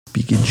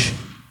Speakage.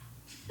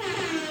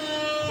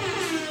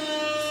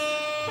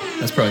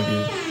 That's probably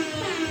good.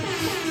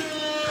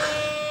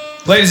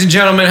 Ladies and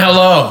gentlemen,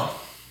 hello.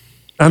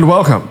 And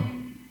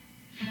welcome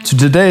to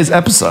today's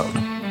episode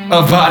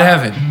Of Pod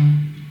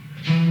Heaven.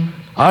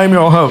 I'm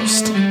your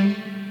host,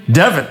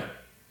 Devin.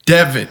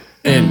 Devin.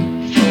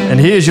 And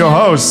he is your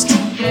host,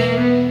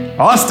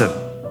 Austin.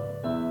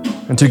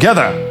 And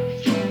together,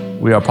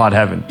 we are Pod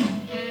Heaven.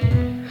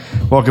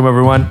 Welcome,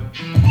 everyone.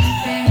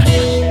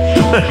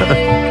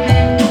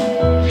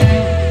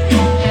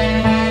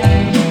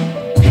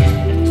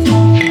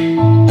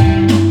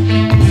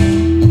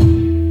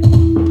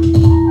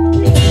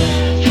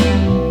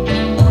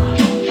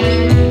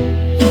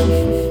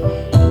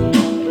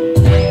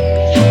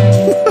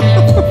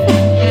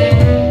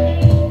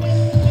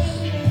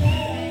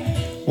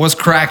 What's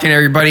cracking,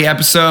 everybody?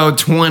 Episode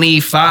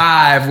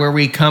 25, where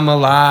we come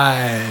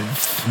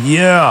alive.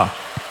 Yeah.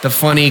 The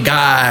funny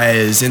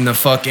guys in the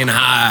fucking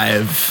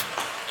hive.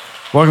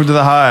 Welcome to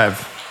the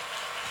Hive.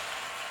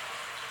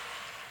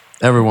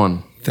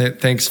 Everyone.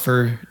 Thanks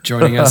for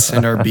joining us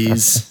and our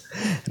bees.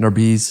 And our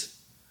bees.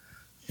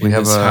 We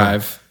have this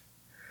hive.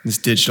 This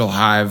digital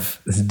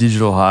hive. This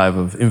digital hive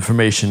of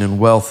information and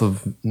wealth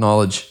of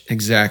knowledge.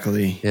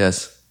 Exactly.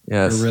 Yes.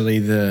 We're really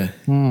the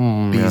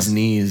bee's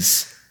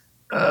knees.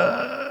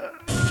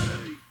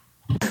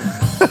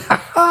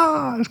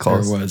 It's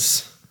close. There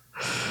was.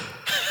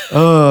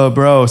 Oh,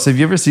 bro. So have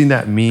you ever seen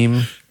that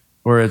meme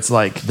where it's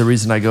like the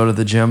reason I go to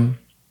the gym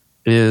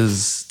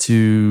is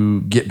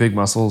to get big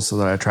muscles so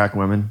that I attract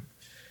women?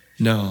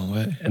 No,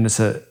 what? And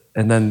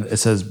then it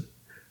says,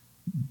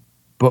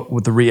 but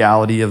with the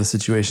reality of the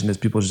situation is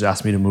people just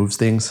ask me to move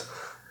things.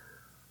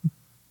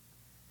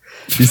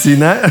 You seen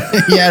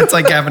that? Yeah, it's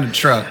like having a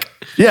truck.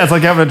 Yeah, it's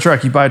like having a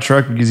truck. You buy a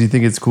truck because you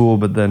think it's cool,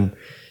 but then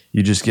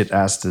you just get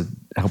asked to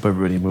help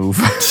everybody move.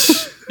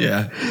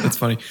 Yeah, that's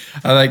funny.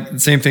 I like the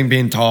same thing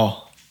being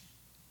tall.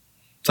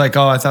 It's like,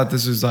 oh, I thought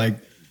this was like,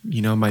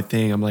 my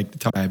thing. I'm like the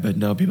top guy, but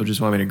no, people just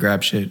want me to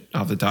grab shit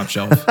off the top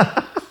shelf.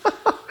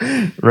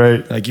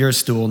 Right. Like, you're a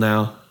stool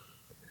now.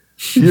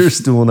 You're a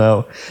stool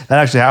now. That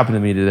actually happened to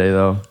me today,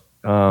 though.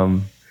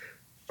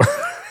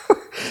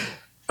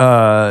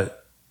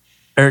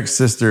 Eric's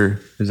sister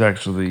is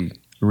actually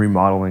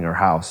remodeling her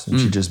house, and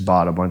she just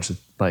bought a bunch of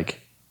like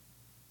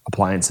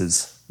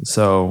appliances.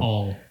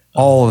 So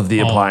all of the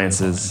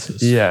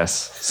appliances. Yes.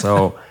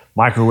 So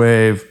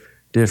microwave,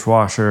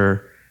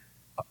 dishwasher,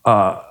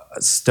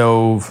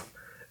 stove,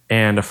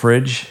 and a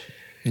fridge.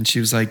 And she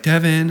was like,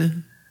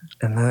 Devin.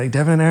 And they're like,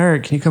 Devin and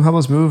Eric, can you come help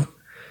us move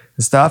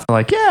and stuff? I'm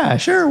like, yeah,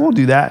 sure, we'll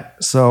do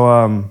that.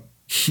 So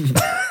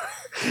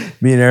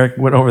me and Eric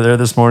went over there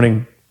this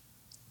morning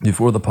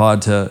before the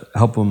pod to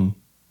help them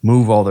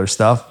move all their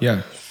stuff.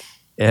 Yeah.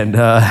 And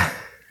I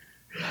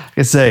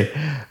can say,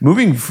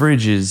 moving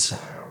fridges,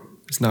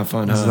 it's not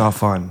fun, it's not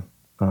fun.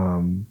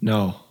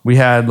 No. We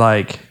had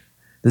like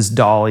this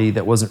dolly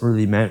that wasn't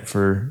really meant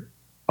for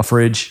a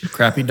fridge.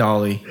 Crappy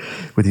dolly.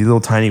 With these little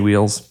tiny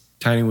wheels.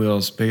 Tiny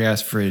wheels, big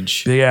ass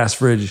fridge. Big ass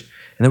fridge.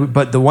 And then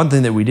but the one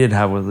thing that we did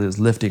have was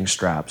lifting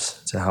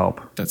straps to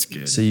help. That's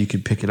good. So you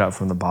could pick it up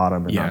from the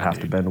bottom and not have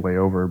to dude. bend way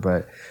over.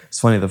 But it's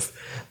funny,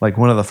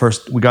 one of the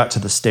first, we got to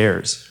the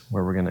stairs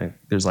where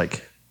there's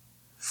like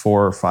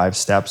 4 or 5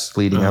 steps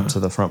leading up to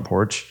the front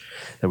porch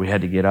that we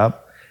had to get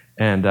up.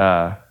 And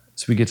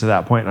so we get to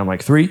that point and I'm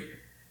like, 3,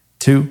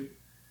 2,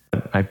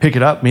 I pick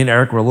it up. Me and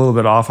Eric were a little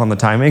bit off on the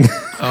timing.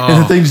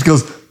 And the thing just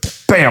goes,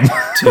 bam.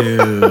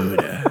 Dude.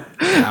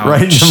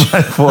 Right into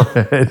my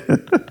forehead.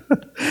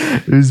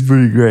 It was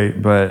pretty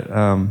great. But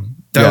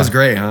that was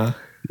great, huh?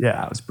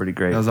 Yeah, it was pretty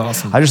great. That was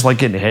awesome. I just like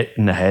getting hit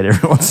in the head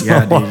every once in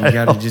a while. Yeah, dude, you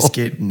got to just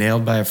get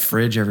nailed by a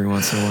fridge every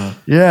once in a while.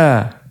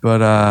 Yeah, but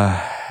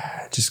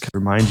just to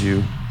remind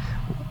you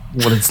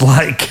what it's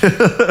like.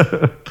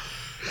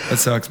 That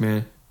sucks,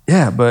 man.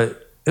 Yeah,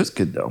 but it was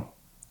good though.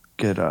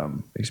 Good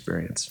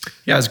experience.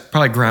 Yeah, it was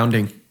probably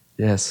grounding.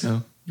 Yes.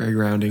 Very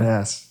grounding.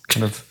 Yes.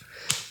 Kind of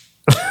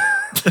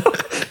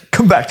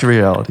come back to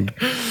reality.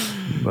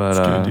 But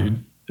That's good,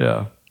 dude.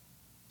 Yeah.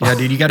 Yeah,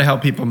 dude, you got to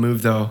help people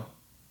move though.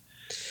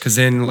 Because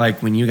then,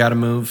 like, when you got to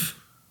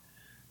move,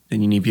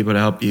 then you need people to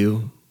help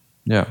you.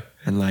 Yeah.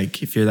 And,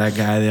 like, if you're that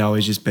guy that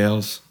always just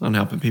bails on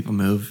helping people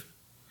move,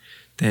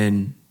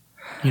 then,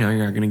 you're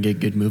not going to get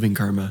good moving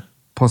karma.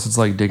 Plus, it's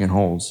like digging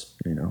holes,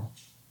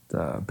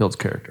 builds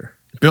character.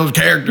 Build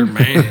character,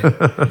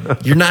 man.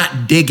 You're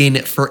not digging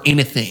for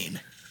anything.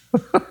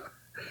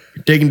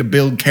 You're digging to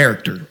build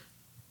character.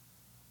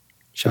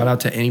 Shout out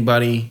to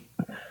anybody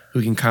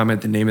who can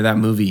comment the name of that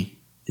movie.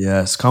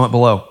 Yes. Comment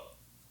below.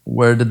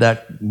 Where did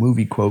that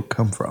movie quote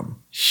come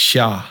from?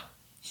 Shaw.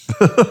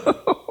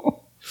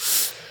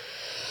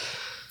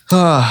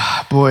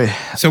 Ah, boy.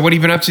 So what have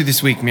you been up to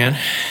this week, man?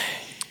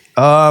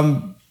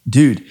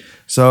 Dude,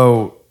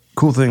 so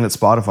cool thing that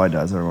Spotify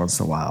does every once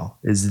in a while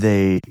is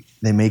they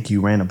make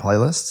you random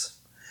playlists.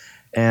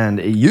 And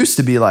it used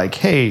to be like,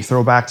 hey,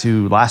 throw back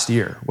to last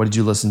year. What did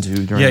you listen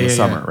to during the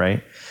summer,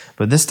 right?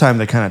 But this time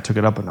they kind of took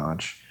it up a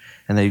notch.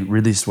 And they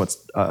released what's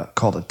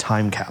called a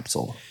time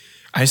capsule.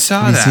 I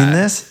saw Have that. you seen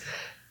this?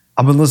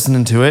 I've been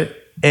listening to it,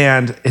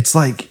 and it's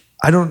like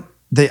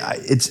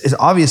it's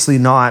obviously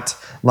not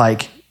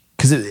like,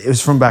 because it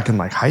was from back in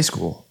like high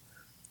school.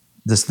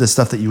 This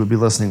stuff that you would be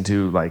listening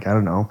to, like, I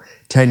don't know,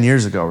 10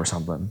 years ago or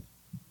something.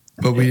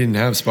 But we didn't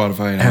have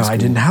Spotify in high And school. I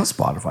didn't have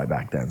Spotify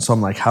back then. So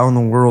I'm like, how in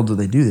the world do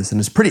they do this? And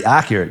it's pretty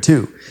accurate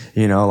too.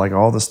 You know, like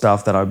all the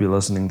stuff that I'd be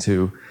listening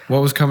to.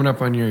 What was coming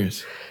up on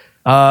yours?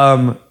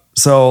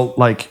 So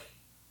like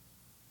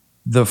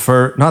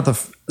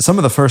some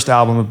of the first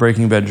album of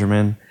Breaking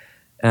Benjamin,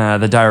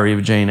 the Diary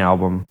of Jane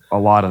album, a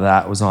lot of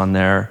that was on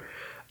there.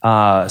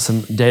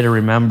 Some Day to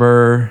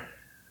Remember,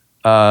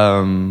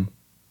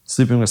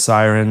 Sleeping with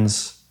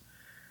Sirens.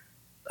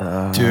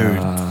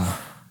 Dude,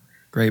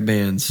 great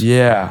bands.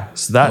 Yeah.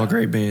 So All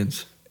great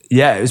bands.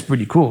 yeah, it was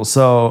pretty cool.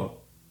 So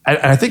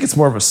I think it's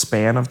more of a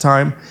span of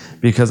time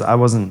because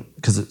some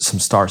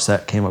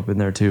Starset came up in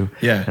there too.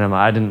 Yeah. And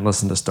I didn't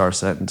listen to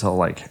Starset until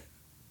like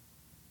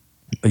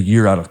a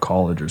year out of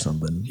college or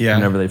something. Yeah.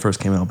 Whenever they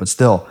first came out. But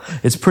still,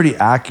 it's pretty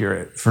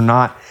accurate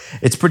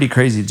it's pretty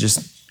crazy.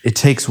 Just, it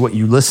takes what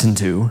you listen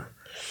to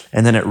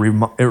and then it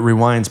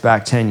rewinds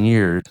back 10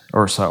 years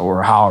or so,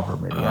 or however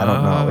many. I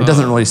don't know. It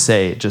doesn't really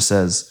say. It just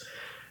says,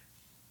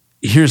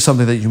 here's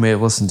something that you may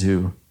have listened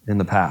to in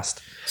the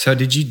past. So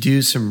did you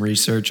do some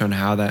research on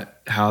how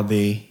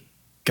they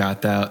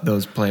got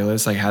those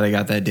playlists, like how they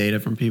got that data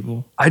from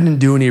people? I didn't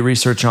do any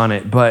research on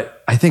it,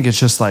 but I think it's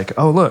just like,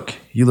 oh, look,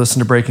 you listen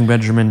to Breaking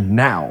Benjamin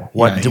now.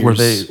 What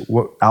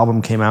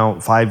album came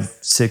out 5,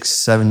 6,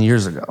 7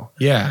 years ago?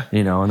 Yeah.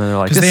 You know, and then they're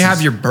like, because they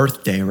have your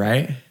birthday,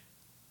 right?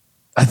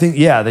 I think,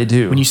 yeah, they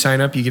do. When you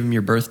sign up, you give them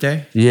your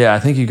birthday. Yeah, I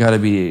think you got to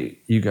be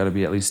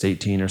at least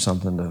 18 or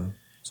something to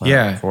sign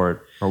up for it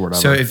or whatever.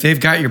 So if they've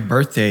got your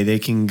birthday, they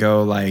can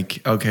go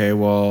like, okay,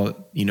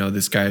 well, you know,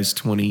 this guy's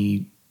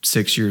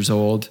 26 years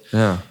old.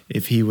 Yeah.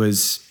 If he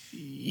was,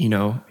 you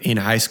know, in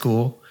high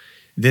school,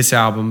 this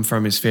album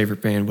from his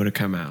favorite band would have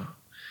come out.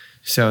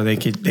 So they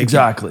could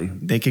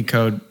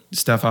code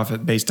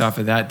stuff based off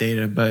of that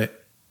data,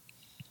 but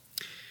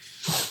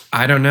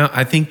I don't know.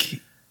 I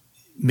think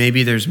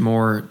maybe there's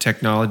more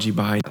technology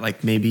behind it.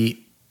 Like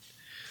maybe,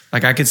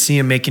 like I could see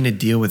him making a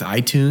deal with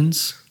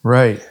iTunes.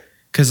 Right.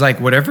 Cause like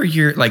whatever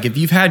if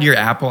you've had your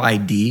Apple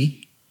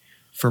ID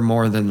for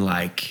more than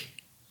 10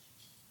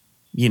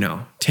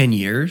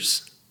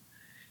 years,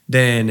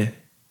 then,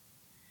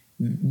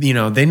 you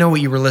know, they know what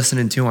you were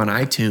listening to on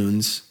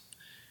iTunes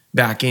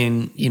back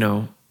in,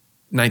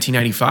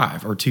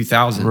 1995 or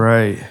 2000.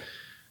 Right.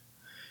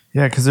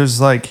 Yeah. Cause there's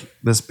like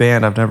this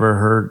band, I've never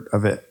heard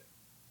of it.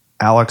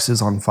 Alex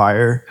is on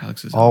Fire.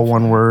 All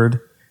one word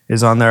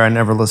is on there. I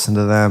never listened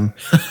to them.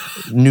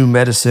 New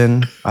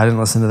Medicine. I didn't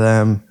listen to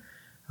them.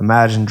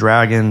 Imagine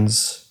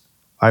Dragons.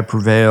 I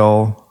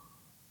Prevail.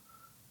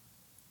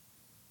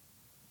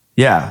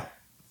 Yeah.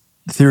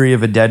 Theory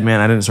of a Dead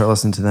Man. I didn't start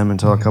listening to them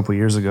until a couple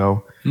years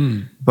ago.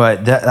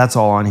 But that's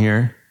all on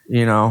here,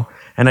 you know.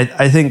 And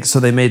I think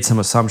so. They made some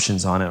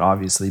assumptions on it,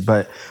 obviously,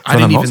 but I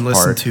didn't even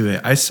listen to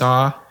it. I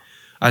saw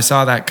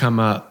that come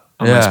up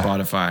on my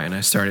Spotify, and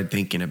I started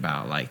thinking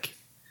about like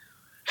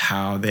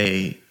how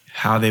they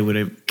would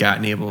have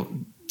gotten able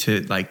to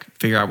like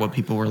figure out what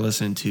people were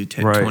listening to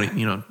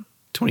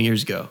 20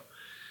 years ago.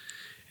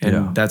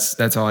 And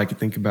that's all I could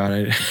think about.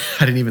 I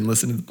didn't even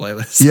listen to the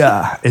playlist.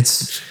 Yeah,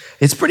 it's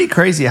pretty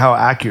crazy how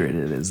accurate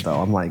it is,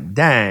 though. I'm like,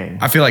 dang.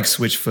 I feel like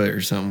Switchfoot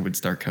or something would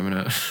start coming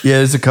up. Yeah,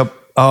 there's a couple.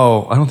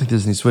 Oh, I don't think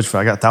there's any Switchfoot.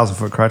 I got 1,000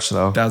 Foot Crutch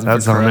though. 1,000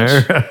 Foot on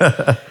Crutch.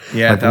 there.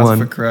 Yeah, like 1,000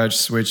 Foot Crutch,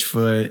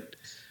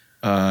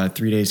 Switchfoot,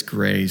 3 Days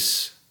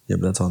Grace. Yep,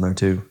 that's on there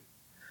too.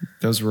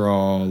 Those were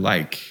all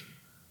like,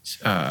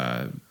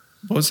 what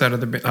was that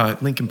other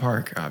band? Linkin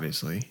Park,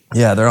 obviously.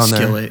 Yeah, they're on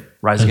Skillet. there.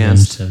 Rise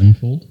Against.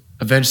 Sevenfold.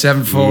 Avenged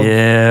Sevenfold.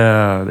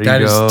 Yeah,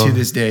 that is to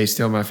this day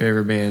still my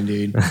favorite band,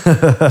 dude.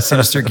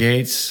 Sinister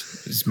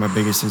Gates is my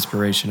biggest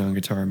inspiration on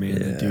guitar, man.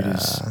 That dude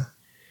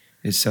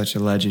is such a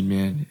legend,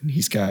 man. And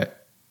he's got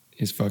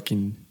his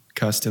fucking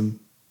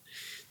custom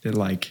that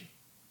like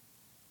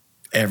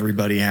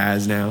everybody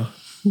has now.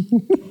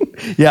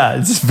 Yeah,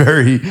 it's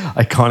very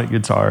iconic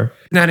guitar.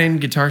 Not in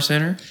Guitar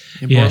Center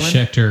in Yeah,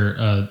 Portland?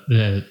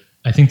 Schecter.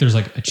 I think there's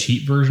like a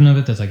cheap version of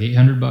it that's like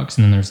 $800,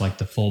 and then there's like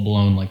the full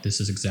blown, like this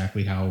is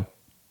exactly how,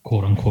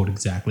 quote unquote,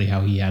 exactly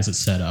how he has it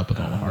set up with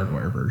all the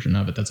hardware version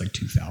of it. That's like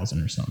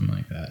 2,000 or something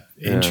like that.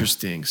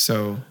 Interesting.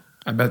 So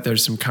I bet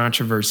there's some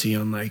controversy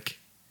on like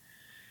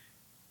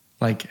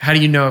how do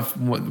you know if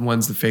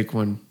one's the fake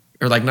one,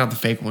 or like not the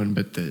fake one,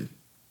 but the?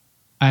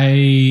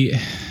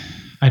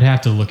 I'd have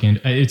to look into.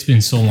 It's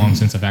been so long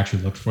since I've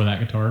actually looked for that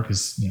guitar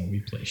because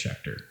we play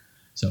Schecter,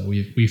 so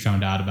we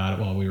found out about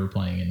it while we were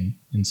playing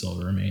in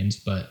Silver Remains.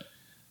 But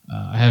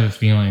I have a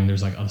feeling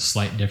there's like a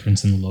slight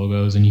difference in the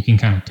logos, and you can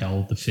kind of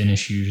tell the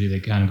finish. Usually they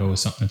kind of go with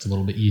something that's a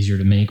little bit easier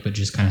to make, but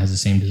just kind of has the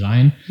same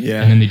design.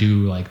 Yeah. And then they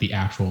do like the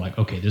actual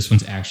okay, this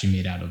one's actually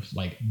made out of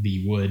like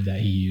the wood that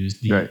he used.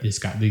 It's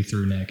got the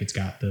through neck. It's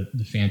got the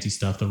fancy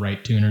stuff, the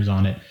right tuners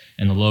on it,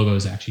 and the logo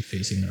is actually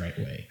facing the right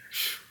way.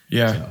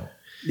 Yeah. So,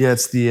 Yeah,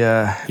 it's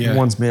the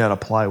one's made out of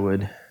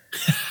plywood.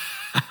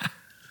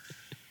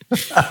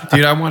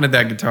 Dude, I wanted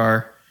that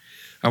guitar.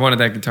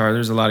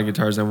 There's a lot of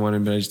guitars I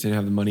wanted, but I just didn't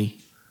have the money.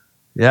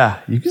 Yeah,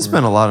 you can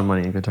spend a lot of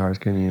money on guitars,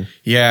 couldn't you?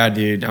 Yeah,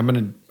 dude. I'm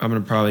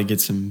gonna probably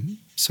get some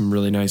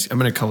really nice. I'm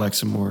gonna collect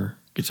some more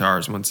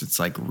guitars once it's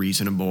like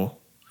reasonable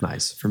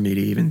Nice. for me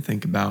to even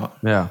think about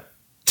Yeah.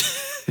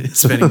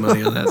 spending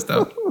money on that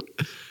stuff.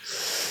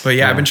 But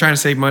yeah, I've been trying to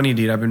save money,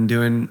 dude. I've been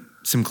doing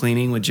some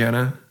cleaning with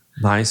Jenna,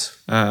 Nice.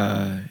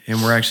 and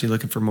we're actually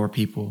looking for more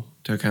people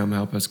to come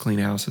help us clean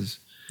houses.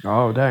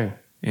 Oh, dang.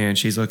 And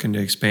she's looking to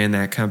expand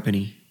that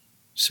company.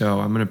 So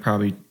I'm going to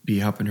probably be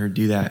helping her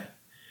do that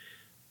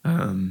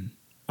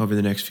over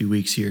the next few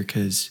weeks here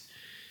because,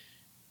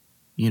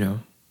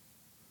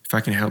 if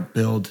I can help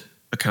build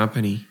a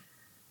company,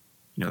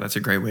 that's a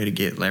great way to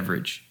get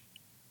leverage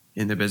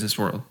in the business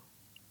world.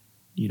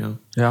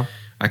 Yeah.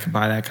 I could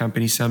buy that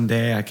company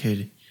someday. I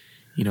could,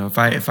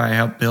 if I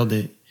help build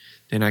it,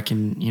 then I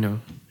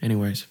can,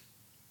 anyways.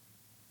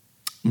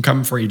 I'm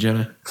coming for you,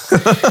 Jenna.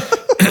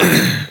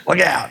 Look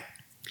out.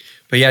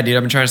 But yeah, dude,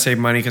 I've been trying to save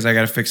money because I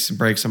got to fix the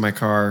brakes on my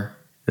car.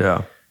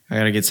 Yeah. I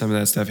got to get some of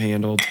that stuff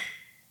handled.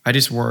 I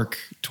just work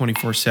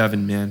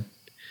 24/7, man.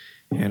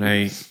 And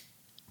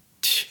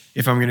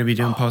if I'm going to be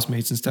doing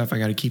Postmates and stuff, I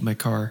got to keep my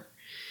car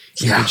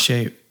in good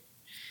shape.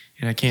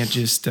 And I can't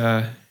just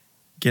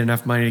get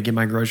enough money to get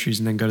my groceries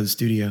and then go to the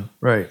studio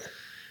Right.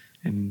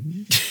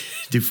 and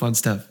do fun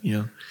stuff,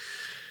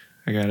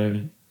 I got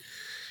to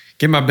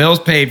get my bills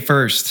paid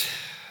first.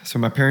 So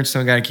my parents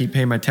don't got to keep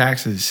paying my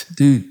taxes.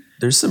 Dude,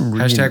 there's some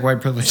really... Hashtag white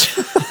privilege.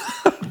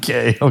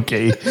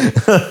 Okay.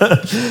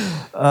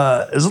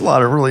 There's a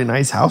lot of really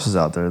nice houses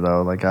out there,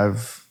 though. Like,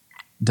 I've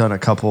done a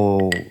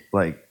couple,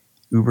 like,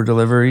 Uber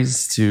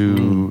deliveries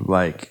to,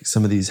 like,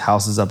 some of these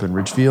houses up in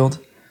Ridgefield.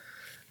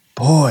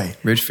 Boy.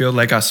 Ridgefield,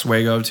 like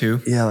Oswego,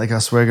 too. Yeah, like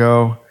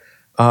Oswego.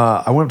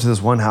 I went up to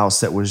this one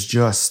house that was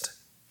just...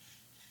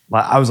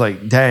 I was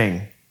like,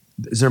 dang,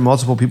 is there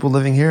multiple people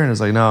living here? And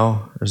it's like,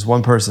 no, there's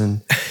one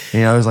person.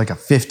 And, it was like a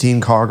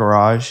 15-car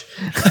garage.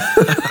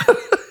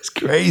 It's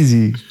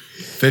crazy.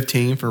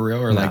 15 for real,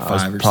 or like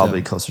 5 or probably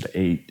 7? closer to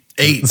 8.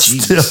 8,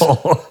 Jesus. Still,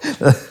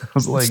 I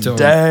was like, Still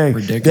dang.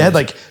 ridiculous. They had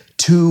like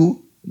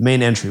 2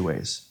 main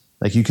entryways.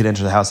 Like you could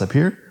enter the house up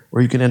here,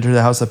 or you could enter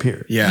the house up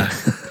here. Yeah.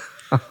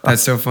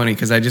 That's so funny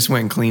because I just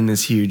went and cleaned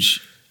this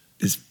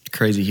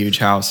crazy huge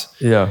house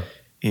Yeah.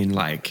 in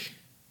like,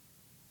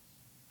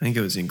 I think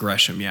it was in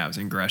Gresham. Yeah, it was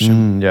in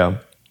Gresham. Yeah.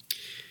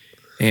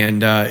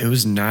 And it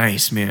was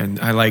nice, man.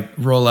 I like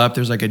roll up,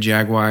 there's like a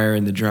Jaguar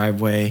in the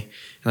driveway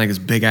and like this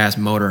big ass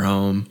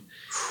motorhome.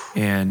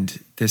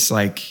 And this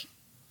like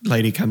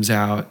lady comes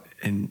out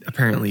and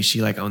apparently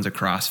she like owns a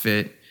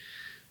CrossFit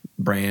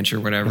branch or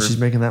whatever. And she's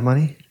making that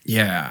money?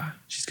 Yeah.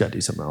 She's got to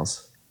do something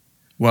else.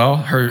 Well,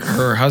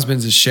 her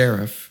husband's a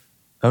sheriff.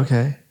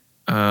 Okay.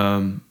 I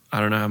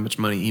don't know how much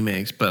money he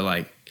makes, but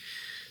like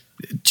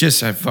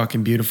just a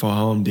fucking beautiful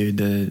home, dude.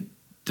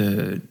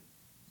 The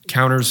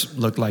counters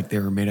looked like they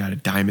were made out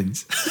of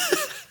diamonds.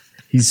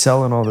 He's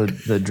selling all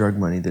the drug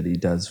money that he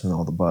does from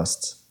all the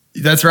busts.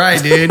 That's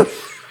right, dude.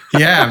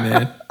 Yeah,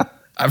 man.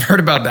 I've heard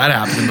about that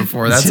happening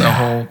before. That's a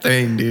whole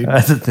thing, dude.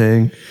 That's a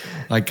thing.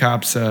 Like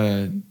cops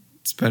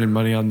spending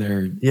money on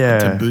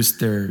to boost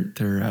their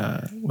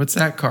what's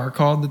that car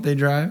called that they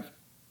drive?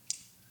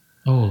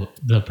 Oh,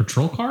 the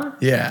patrol car?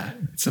 Yeah,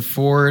 it's a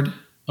Ford.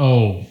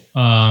 Oh,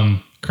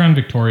 Crown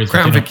Victorias.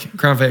 Crown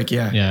Vic,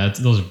 yeah. Yeah,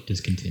 those are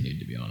discontinued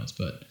to be honest,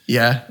 but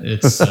yeah,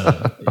 it's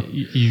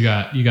you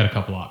got a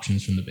couple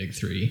options from the big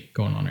 3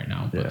 going on right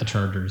now, but the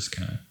Charger's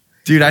kind of.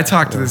 Dude, I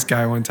talked to this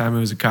guy one time who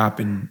was a cop,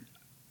 and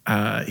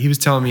he was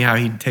telling me how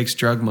he takes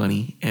drug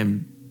money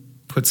and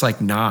puts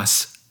like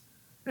NOS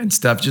and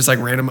stuff, just like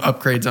random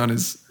upgrades on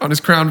his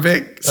Crown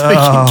Vic, so he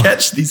can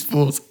catch these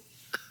fools.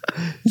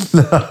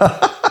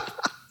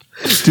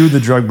 Doing the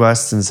drug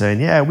busts and saying,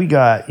 yeah, we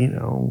got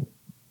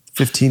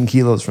 15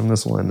 kilos from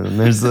this one, and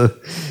there's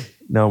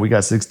no, we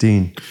got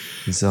 16.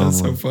 That's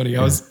so funny.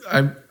 Yeah.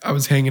 I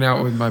was hanging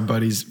out with my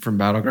buddies from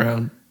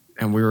Battleground,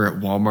 and we were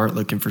at Walmart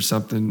looking for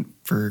something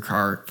for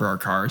our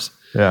cars.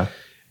 Yeah.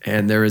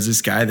 And there was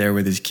this guy there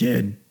with his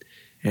kid,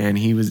 and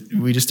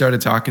we just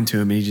started talking to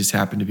him, and he just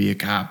happened to be a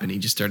cop, and he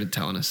just started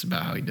telling us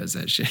about how he does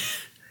that shit.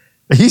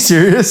 Are you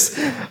serious?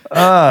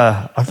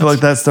 I feel like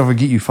that stuff would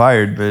get you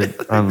fired,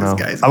 but I don't know.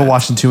 I've been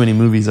watching too many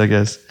movies, I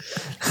guess.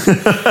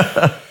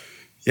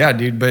 Yeah,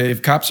 dude. But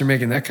if cops are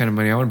making that kind of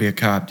money, I want to be a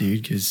cop,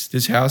 dude, because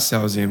this house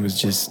I was in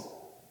was just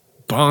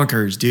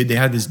bonkers, dude. They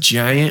had this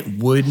giant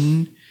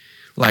wooden,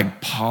 like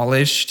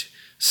polished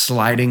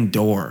sliding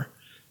door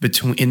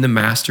in the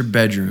master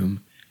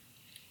bedroom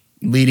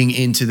leading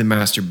into the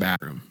master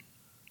bathroom.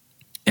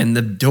 And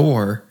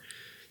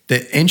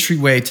the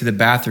entryway to the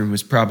bathroom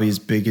was probably as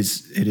big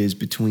as it is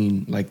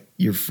between like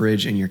your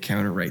fridge and your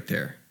counter right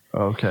there.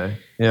 Okay.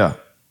 Yeah.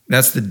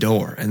 That's the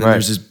door. And then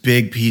there's this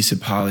big piece of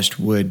polished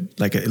wood.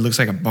 Like it looks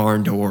like a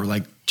barn door,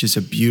 like just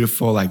a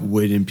beautiful like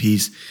wooden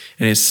piece.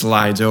 And it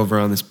slides over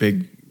on this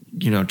big,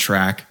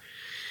 track.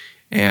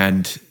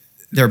 And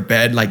their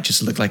bed like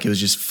just looked like it was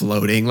just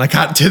floating. Like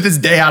to this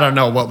day, I don't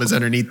know what was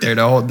underneath there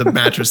to hold the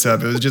mattress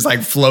up. It was just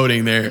like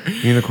floating there.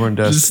 Unicorn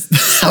dust.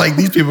 Just, like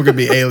these people could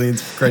be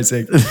aliens, for Christ's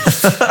sake.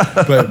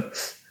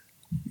 But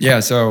yeah,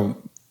 so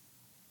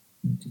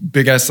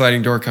big ass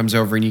sliding door comes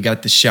over and you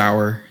got the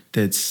shower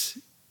that's,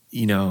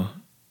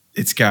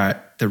 it's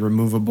got the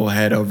removable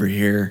head over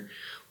here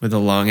with a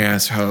long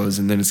ass hose,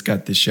 and then it's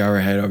got the shower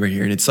head over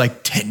here, and it's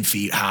like 10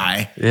 feet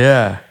high.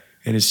 Yeah.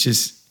 And it's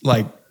just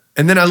like,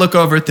 and then I look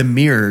over at the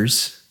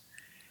mirrors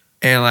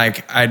and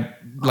like I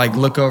like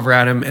look over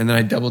at them, and then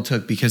I double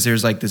took because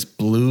there's like this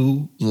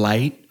blue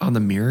light on the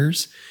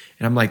mirrors,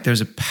 and I'm like,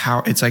 there's a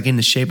power, it's like in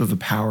the shape of a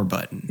power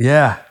button.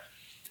 Yeah.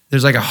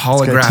 There's like a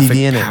got a TV holographic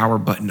in it. power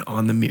button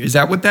on the mirror. Is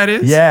that what that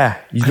is? Yeah.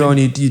 You go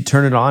and you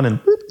turn it on, and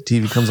boop, the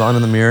TV comes on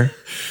in the mirror.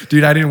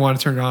 Dude, I didn't want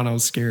to turn it on. I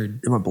was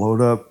scared. It might blow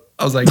it up.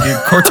 I was like, dude,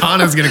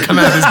 Cortana's gonna come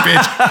out of this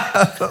bitch.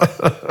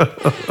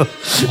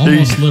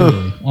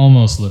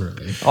 Almost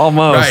literally.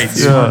 Almost. Right.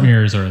 Smart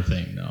mirrors are a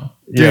thing, though.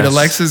 Dude, Yes.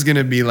 Alexa's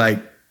gonna be like,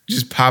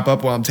 just pop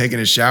up while I'm taking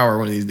a shower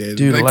one of these days.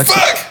 Dude, Like, Alexa-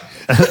 fuck.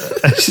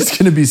 It's just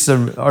going to be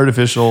some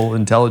artificial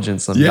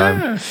intelligence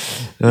sometime.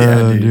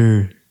 Yeah.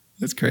 Dude.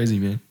 That's crazy,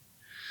 man.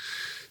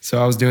 So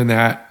I was doing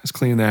that. I was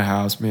cleaning that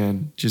house,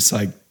 man. Just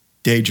like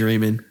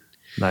daydreaming.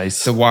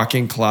 Nice. The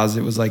walk-in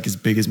closet was like as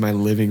big as my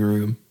living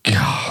room.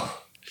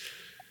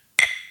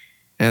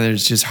 And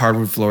there's just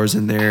hardwood floors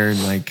in there,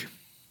 and like,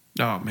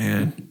 oh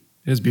man,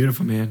 it was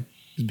beautiful, man.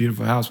 It was a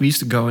beautiful house. We used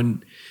to go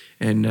and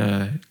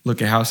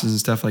look at houses and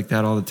stuff like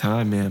that all the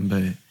time, man.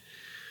 But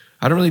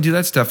I don't really do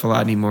that stuff a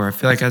lot anymore. I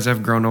feel like as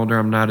I've grown older,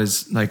 I'm not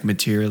as like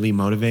materially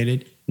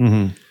motivated.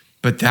 Mm-hmm.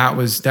 But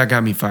that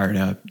got me fired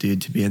up,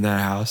 dude, to be in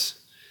that house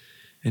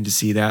and to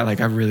see that.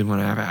 Like, I really want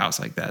to have a house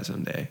like that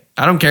someday.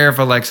 I don't care if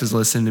Alexa's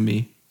listening to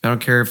me. I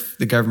don't care if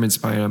the government's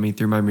spying on me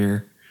through my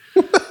mirror.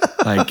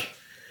 Like,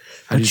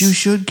 But you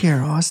should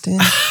care, Austin.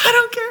 I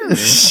don't care, man.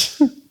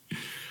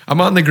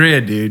 I'm on the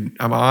grid, dude.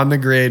 I'm on the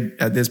grid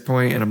at this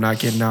point, and I'm not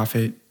getting off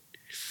it.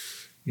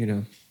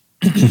 Yeah,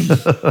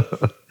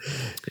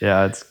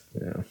 yeah.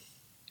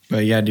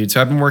 But yeah, dude.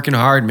 So I've been working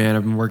hard, man.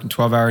 I've been working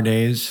 12-hour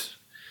days.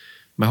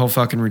 My whole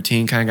fucking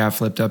routine kind of got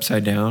flipped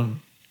upside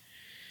down.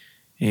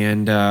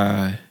 And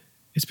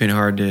it's been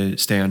hard to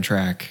stay on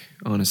track.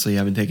 Honestly,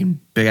 I've been taking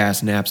big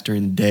ass naps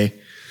during the day.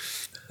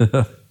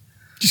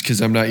 Just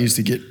because I'm not used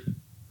to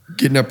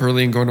getting up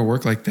early and going to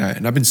work like that.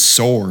 And I've been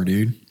sore,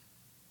 dude.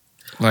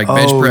 Like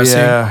bench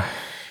pressing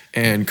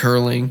and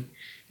curling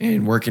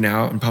and working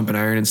out and pumping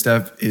iron and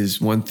stuff is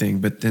one thing.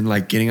 But then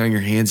like getting on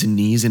your hands and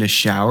knees in a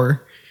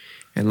shower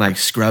and like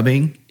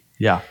scrubbing.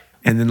 Yeah.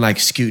 And then like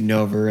scooting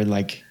over and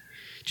like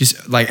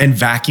just like, and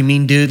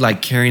vacuuming, dude,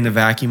 like carrying the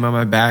vacuum on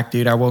my back,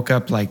 dude. I woke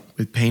up like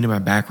with pain in my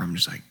back where I'm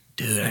just like,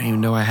 dude, I didn't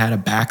even know I had a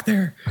back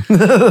there.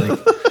 Like,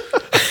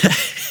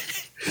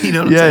 you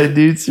know what I'm saying?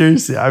 Dude,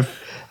 seriously. I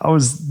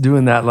was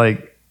doing that,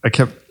 like,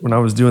 when I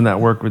was doing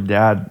that work with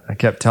Dad, I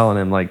kept telling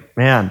him, like,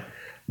 man,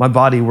 my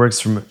body works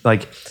from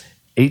like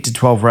 8 to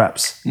 12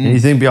 reps.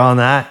 Anything beyond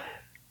that,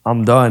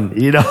 I'm done,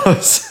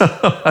 So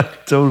I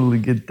totally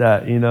get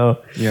that,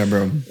 Yeah,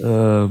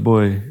 bro.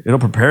 Boy, it'll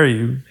prepare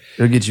you.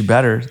 It'll get you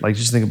better. Like,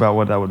 just think about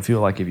what that would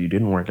feel like if you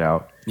didn't work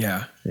out,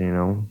 Yeah.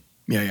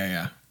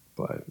 Yeah.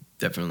 But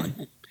Definitely.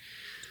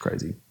 it's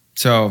crazy.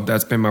 So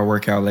that's been my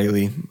workout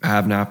lately. I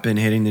have not been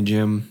hitting the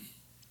gym.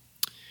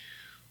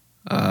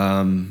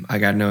 I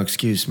got no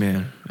excuse,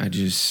 man. I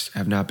just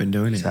have not been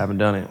doing Just it. haven't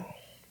done it.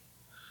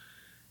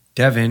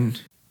 Devin,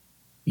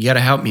 you got to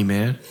help me,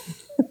 man.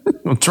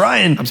 I'm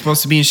trying. I'm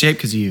supposed to be in shape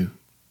because of you. You're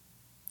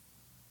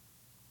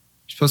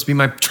supposed to be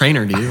my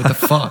trainer, dude. What the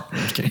fuck? I'm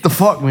just kidding. What the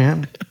fuck,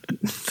 man?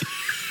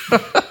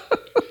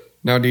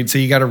 No, dude. So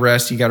you got to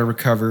rest. You got to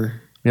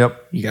recover.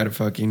 Yep. You got to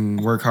fucking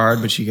work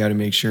hard, but you got to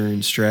make sure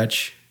and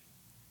stretch.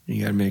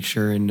 You got to make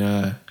sure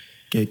and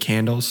get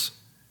candles.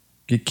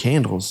 Get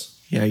candles.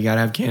 Yeah, you got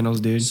to have candles,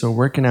 dude. So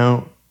working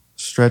out,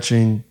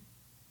 stretching,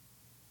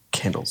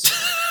 candles.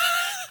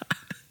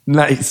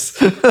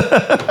 Nice.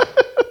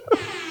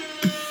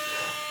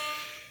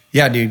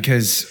 Yeah, dude,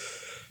 because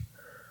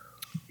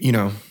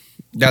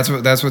that's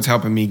what's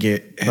helping me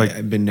get.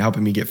 Like- been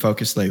helping me get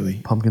focused lately,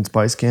 Pumpkin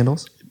spice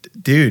candles.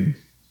 dude.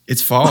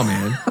 It's fall,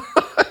 man.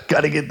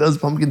 Gotta get those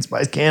pumpkin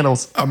spice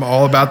candles. I'm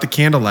all about the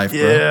candle life, bro.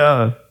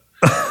 Yeah.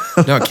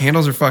 No,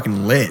 candles are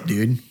fucking lit,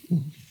 dude.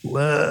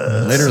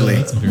 Literally.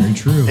 That's very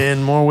true.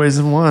 In more ways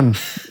than one.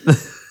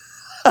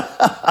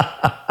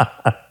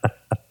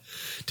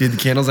 Dude, the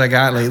candles I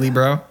got lately,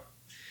 bro,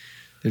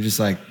 they're just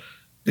like,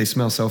 they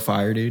smell so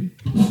fire, dude.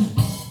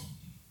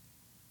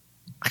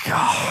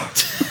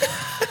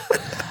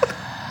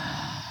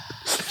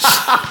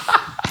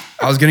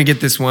 I was gonna get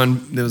this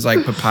one that was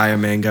like papaya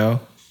mango.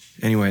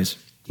 Anyways,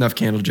 enough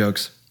candle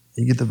jokes.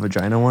 You get the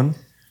vagina one?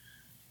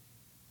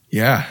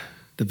 Yeah,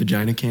 the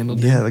vagina candle,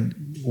 dude. Yeah, like,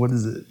 what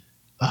is it?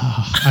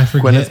 I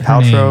forget Gwyneth her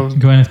Paltrow? name.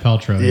 Gwyneth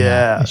Paltrow.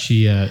 Yeah.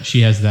 She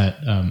has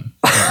that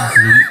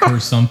Loop or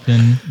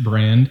something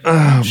brand. Oh,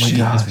 my she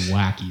gosh. has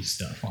wacky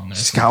stuff on there.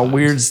 She's got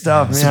weird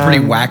stuff, man. Some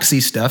pretty waxy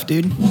stuff,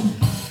 dude.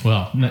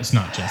 Well, it's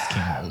not just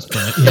candles,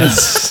 but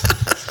yes.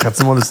 Got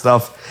some other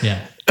stuff.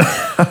 Yeah.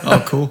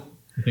 Oh, cool.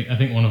 I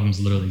think one of them is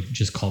literally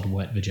just called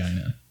Wet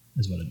Vagina,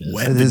 is what it is.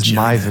 Wet It is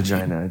vagina. my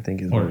vagina, I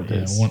think is Or what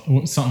it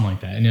is. something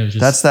like that. And it was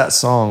just That's that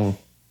song.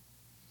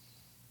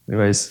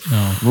 Anyways,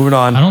 no. moving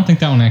on. I don't think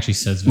that one actually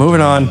says vagina,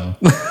 Moving on. though.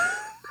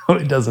 No,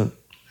 it doesn't.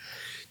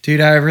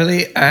 Dude, I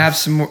have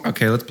some more.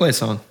 Okay, let's play a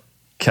song.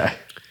 Okay.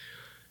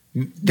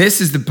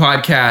 This is the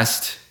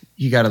podcast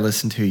you got to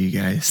listen to, you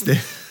guys.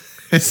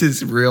 This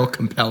is real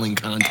compelling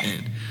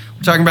content.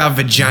 We're talking about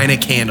vagina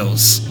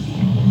candles.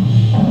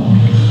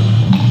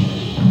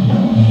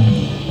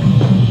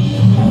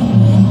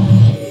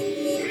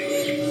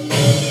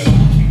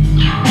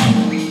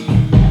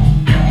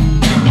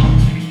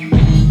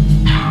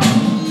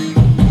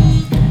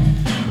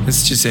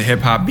 This is just a hip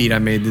hop beat I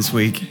made this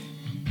week.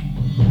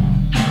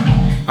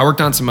 I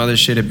worked on some other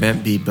shit at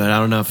Bent Beat, but I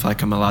don't know if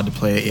I'm allowed to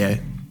play it yet.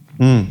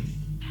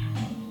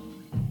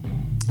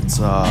 It's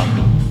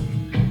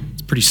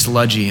It's pretty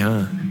sludgy,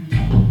 huh?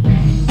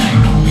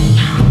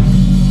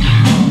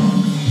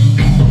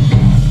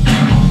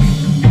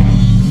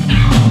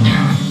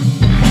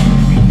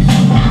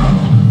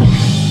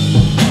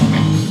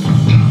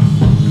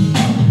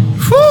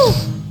 Whew!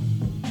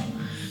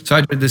 So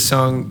I did this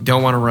song,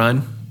 Don't Want to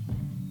Run,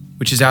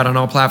 which is out on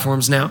all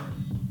platforms now.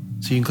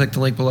 So you can click the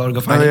link below to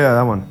go find oh it. yeah,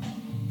 that one.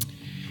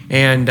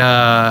 And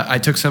I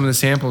took some of the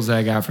samples that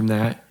I got from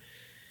that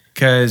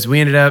because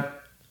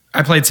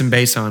I played some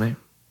bass on it.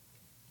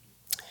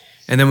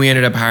 And then we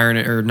ended up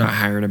not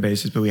hiring a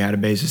bassist, but we had a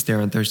bassist there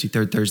on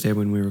Third Thursday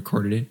when we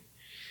recorded it.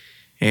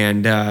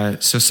 And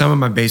so some of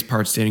my bass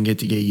parts didn't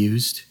get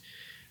used.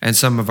 And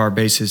some of our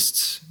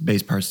bassist's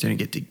bass parts didn't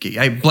get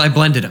I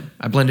blended them.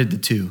 I blended the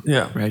two.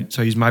 Yeah. Right?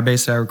 So I used my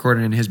bass that I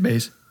recorded in his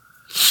bass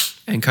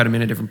and cut them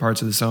into different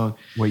parts of the song.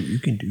 Wait, you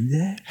can do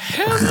that?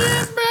 Hell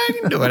yeah, bro.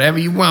 You can do whatever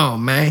you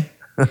want, man.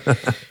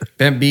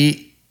 Bent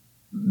Beat,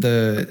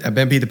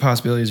 the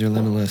possibilities are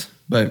limitless.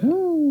 But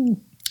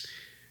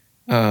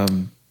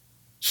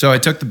so I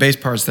took the bass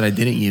parts that I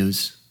didn't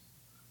use,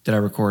 that I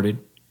recorded,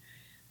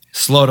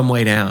 slowed them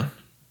way down,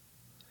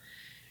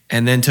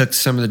 and then took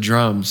some of the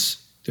drums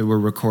that were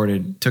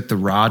recorded, took the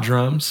raw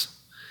drums,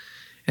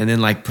 and then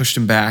like pushed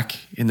them back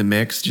in the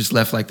mix, just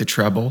left like the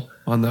treble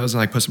on those and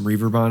like put some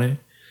reverb on it.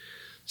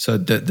 So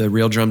the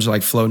real drums are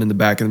like floating in the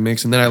back of the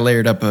mix. And then I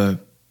layered up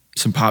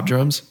some pop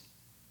drums,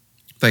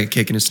 like a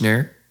kick and a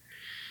snare.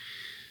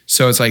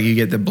 So it's like you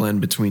get the blend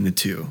between the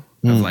two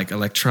of like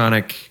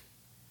electronic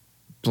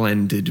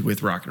blended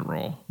with rock and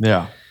roll.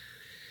 Yeah.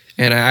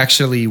 And I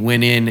actually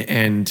went in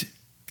and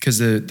because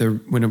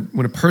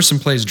when a person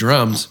plays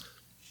drums,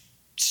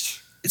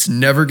 it's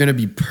never going to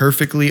be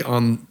perfectly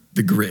on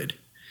the grid.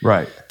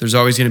 Right. There's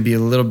always going to be a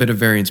little bit of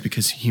variance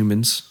because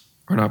humans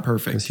are not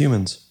perfect. As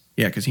humans.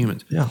 Yeah, because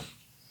humans. Yeah.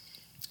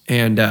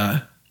 And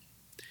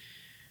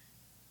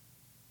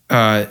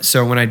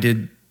so when I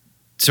did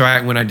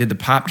the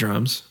pop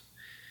drums,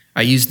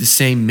 I used the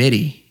same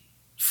MIDI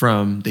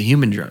from the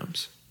human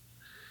drums,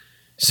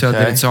 so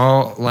that it's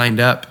all lined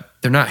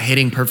up. They're not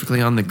hitting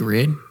perfectly on the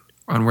grid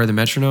on where the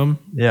metronome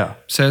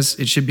says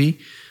it should be,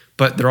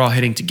 but they're all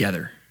hitting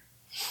together,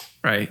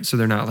 right? So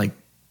they're not like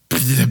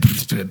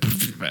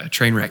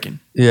train wrecking.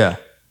 Yeah.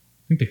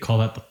 I think they call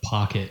that the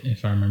pocket,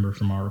 if I remember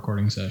from our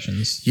recording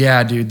sessions.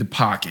 Yeah, dude, the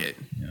pocket.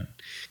 Yeah.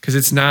 Because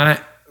it's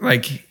not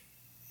like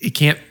you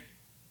can't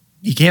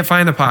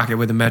find the pocket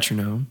with a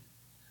metronome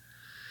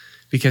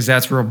because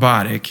that's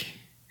robotic.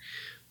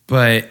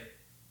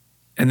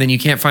 And then you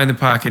can't find the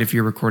pocket if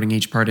you're recording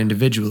each part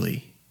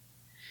individually.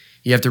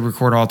 You have to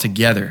record all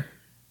together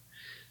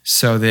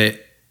so that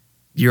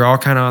you're all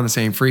kind of on the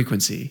same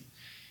frequency.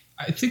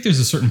 I think there's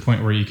a certain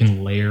point where you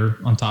can layer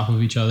on top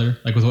of each other,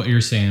 like with what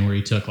you're saying, where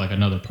you took like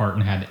another part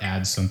and had to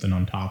add something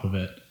on top of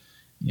it.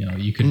 You know,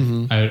 you could.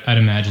 I'd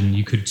imagine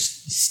you could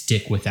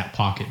stick with that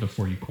pocket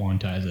before you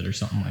quantize it or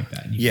something like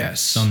that. And you Yes,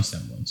 some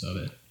semblance of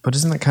it. But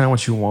isn't that kind of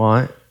what you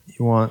want?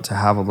 You want to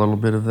have a little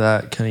bit of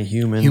that kind of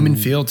human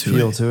feel to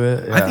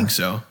it. Yeah. I think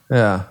so.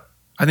 Yeah.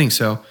 I think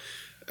so.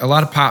 A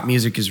lot of pop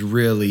music is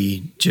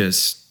really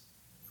just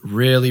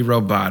really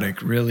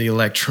robotic, really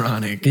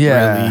electronic.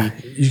 Yeah.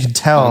 Really, you can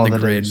tell on the that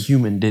grid. a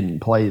human didn't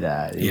play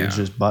that. It Yeah. was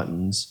just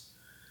buttons.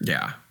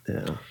 yeah.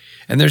 Yeah.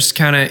 And there's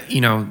kind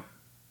of,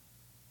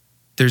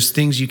 there's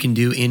things you can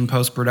do in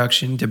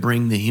post-production to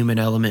bring the human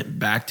element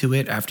back to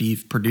it after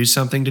you've produced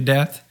something to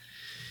death.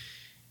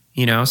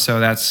 So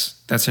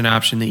that's an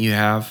option that you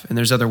have. And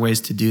there's other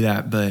ways to do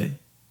that, but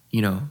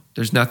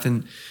there's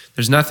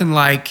nothing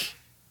like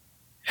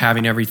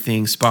having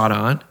everything spot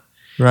on.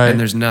 Right. And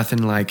there's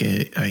nothing like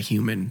a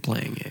human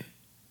playing it.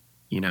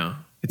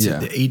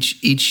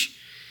 It's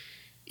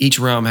each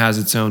realm has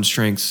its own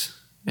strengths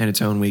and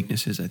its own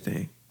weaknesses, I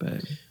think.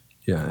 But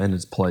yeah, and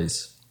its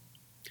place.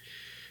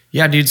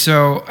 yeah, dude.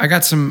 So I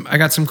got some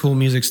cool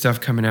music stuff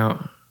coming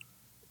out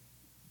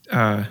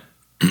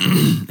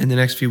in the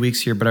next few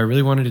weeks here, but I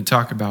really wanted to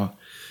talk about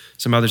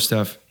some other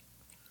stuff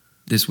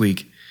this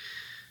week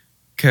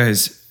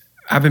because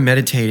I've been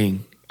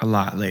meditating a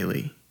lot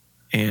lately,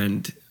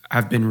 and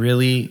I've been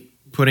really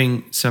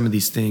putting some of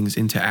these things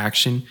into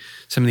action,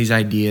 some of these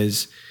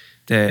ideas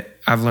that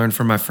I've learned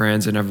from my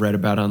friends and I've read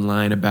about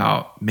online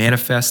about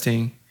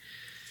manifesting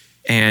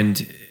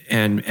and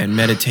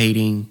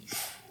meditating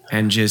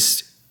and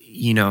just,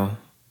 you know,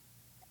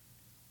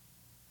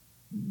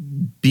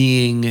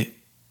 being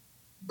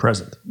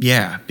Present.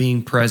 Yeah,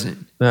 being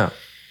present. Yeah.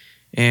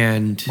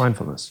 And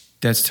Mindfulness.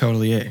 that's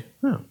totally it.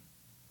 Yeah.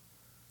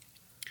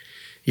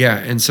 Yeah,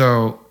 and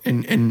so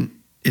and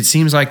it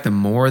seems like the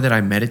more that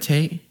I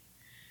meditate,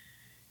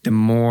 the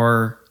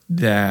more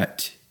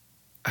that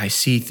I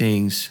see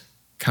things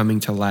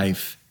coming to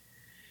life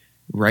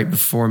right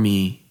before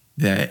me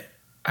that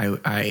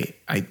I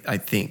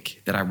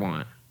think that I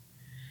want.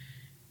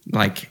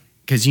 Like,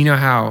 because you know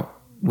how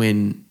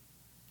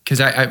because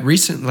I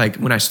recently, like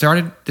when I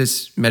started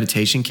this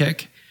meditation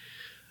kick,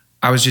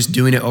 I was just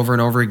doing it over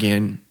and over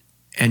again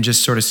and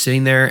just sort of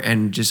sitting there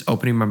and just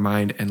opening my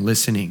mind and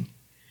listening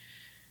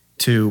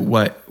to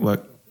what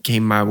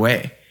came my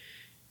way.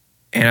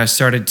 And I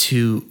started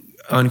to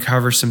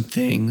uncover some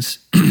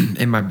things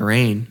in my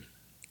brain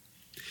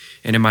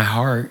and in my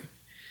heart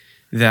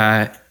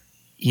that,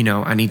 you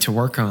know, I need to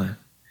work on.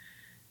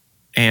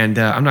 And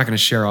I'm not going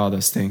to share all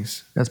those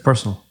things That's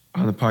personal.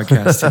 on the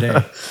podcast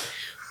today.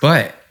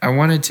 But I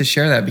wanted to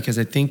share that because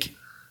I think,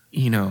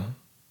 you know,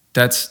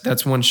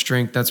 that's one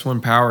strength, that's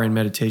one power in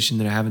meditation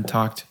that I haven't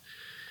talked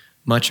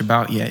much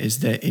about yet,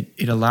 is that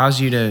it allows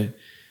you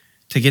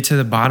to get to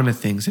the bottom of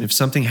things. And if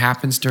something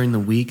happens during the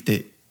week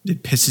that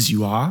pisses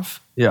you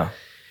off, Yeah.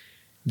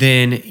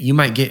 then you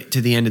might get to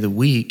the end of the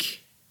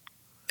week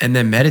and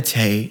then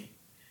meditate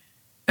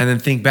and then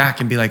think back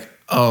and be like,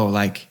 oh,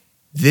 like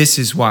this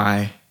is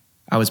why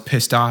I was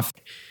pissed off.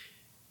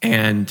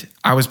 And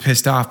I was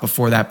pissed off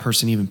before that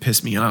person even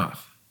pissed me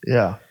off.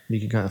 Yeah. You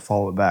can kind of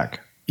follow it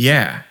back.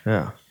 Yeah.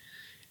 Yeah.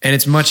 And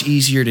it's much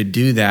easier to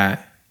do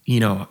that, you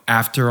know,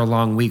 after a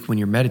long week when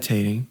you're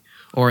meditating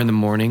or in the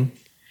morning,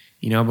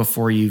 you know,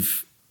 before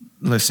you've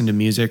listened to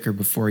music or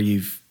before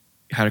you've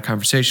had a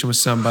conversation with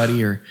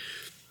somebody or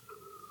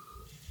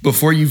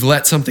before you've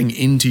let something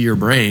into your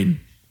brain.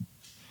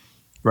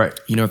 Right.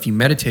 You know, if you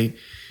meditate,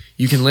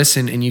 you can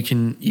listen and you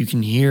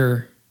can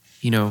hear,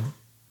 you know,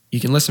 you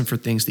can listen for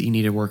things that you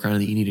need to work on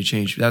and that you need to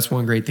change. That's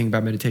one great thing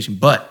about meditation.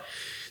 But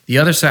the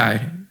other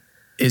side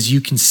is you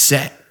can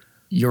set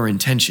your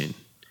intention.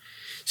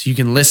 So you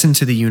can listen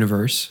to the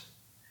universe,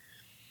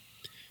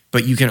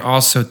 but you can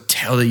also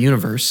tell the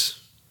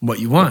universe what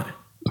you want.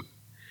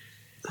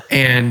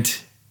 And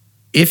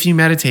if you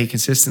meditate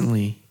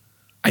consistently,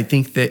 I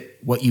think that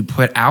what you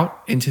put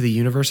out into the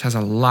universe has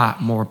a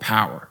lot more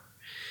power,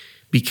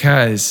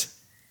 because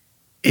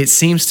it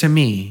seems to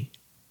me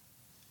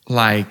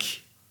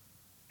like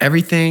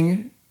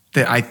everything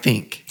that I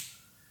think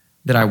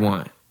that I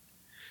want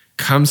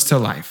comes to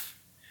life.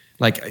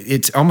 Like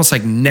it's almost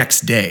like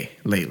next day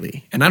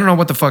lately. And I don't know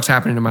what the fuck's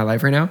happening in my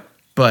life right now,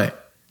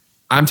 but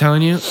I'm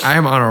telling you, I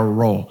am on a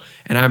roll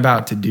and I'm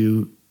about to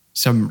do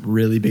some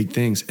really big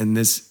things. And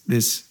this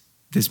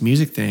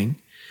music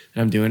thing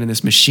that I'm doing and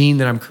this machine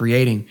that I'm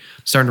creating,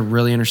 I'm starting to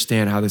really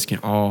understand how this can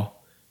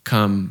all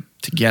come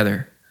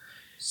together.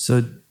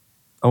 So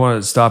I wanted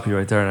to stop you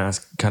right there and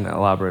ask, kind of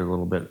elaborate a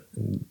little bit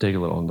and dig a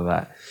little into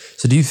that.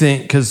 So do you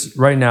think, because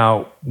right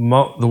now,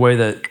 the way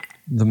that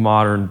the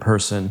modern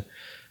person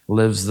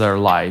lives their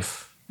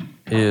life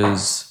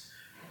is,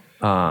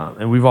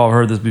 and we've all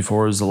heard this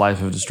before, is the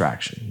life of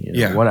distraction, you know,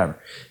 Yeah. whatever.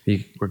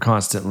 We're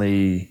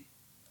constantly,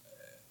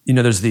 you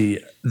know, there's the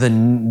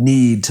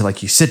need to,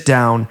 like, you sit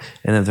down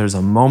and if there's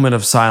a moment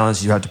of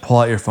silence, you have to pull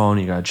out your phone,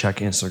 you got to check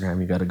Instagram,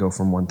 you got to go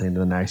from one thing to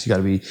the next. You got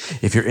to be,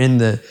 if you're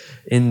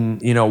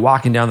you know,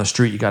 walking down the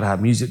street, you got to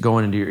have music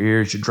going into your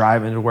ears. You're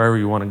driving to wherever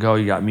you want to go,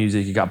 you got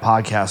music, you got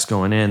podcasts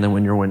going in. Then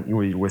when you're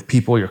with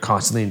people, you're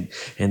constantly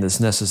in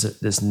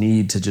this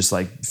need to just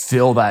like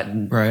fill that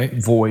Right.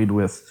 void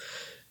with,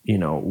 you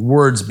know,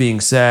 words being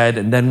said.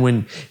 And then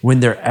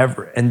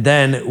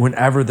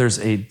whenever there's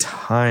a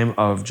time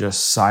of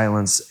just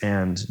silence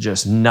and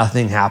just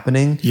nothing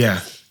happening, Yeah.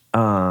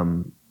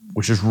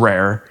 which is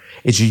rare,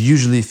 it's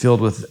usually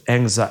filled with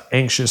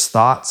anxious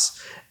thoughts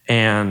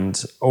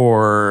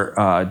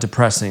or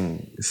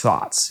depressing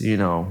thoughts, you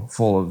know,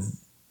 full of,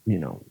 you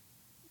know,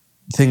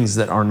 things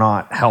that are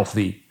not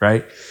healthy,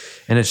 right?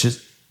 And it's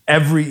just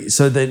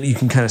so then you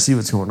can kind of see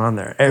what's going on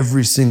there.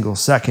 Every single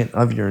second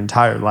of your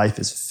entire life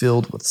is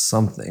filled with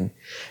something,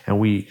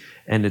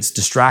 and it's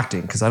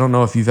distracting, because I don't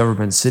know if you've ever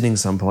been sitting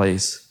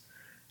someplace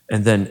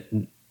and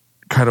then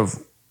kind of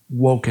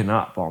woken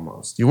up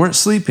almost. You weren't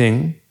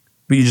sleeping,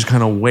 but you just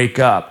kind of wake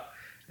up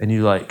and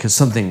you like, because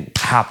something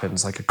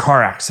happens, like a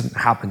car accident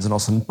happens, and all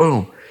of a sudden,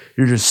 boom,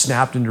 you're just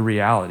snapped into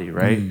reality,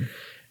 right?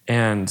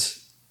 And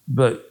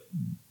but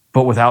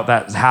without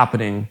that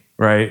happening,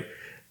 right,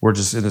 we're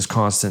just in this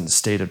constant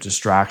state of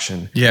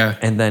distraction. Yeah.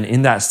 And then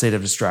in that state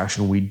of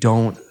distraction, we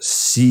don't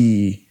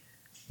see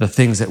the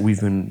things that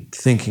we've been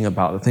thinking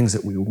about, the things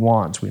that we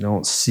want. We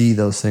don't see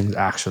those things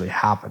actually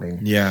happening.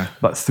 Yeah.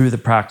 But through the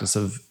practice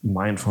of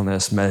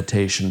mindfulness,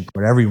 meditation,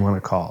 whatever you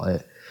want to call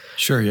it,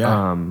 Sure.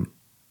 Yeah.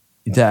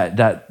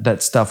 that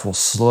stuff will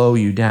slow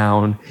you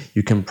down.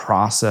 You can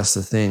process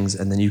the things,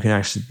 and then you can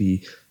actually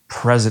be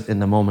present in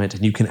the moment,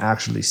 and you can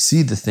actually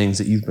see the things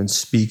that you've been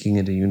speaking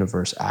into the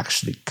universe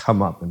actually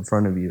come up in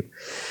front of you.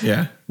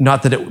 Yeah.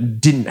 Not that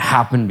it didn't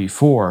happen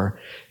before,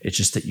 it's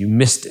just that you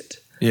missed it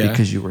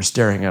because you were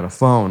staring at a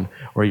phone,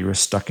 or you were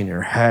stuck in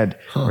your head,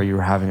 or you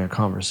were having a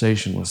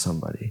conversation with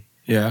somebody.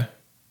 Yeah.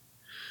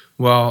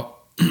 Well,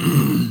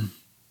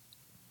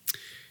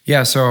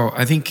 yeah, so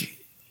I think,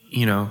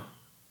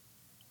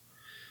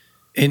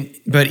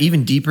 but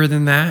even deeper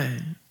than that,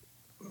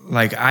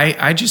 like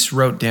I just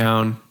wrote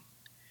down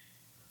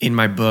in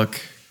my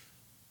book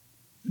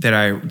that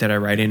I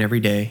write in every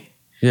day.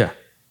 Yeah.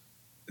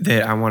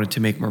 That I wanted to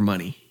make more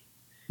money.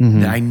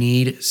 Mm-hmm. That I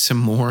need some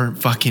more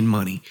fucking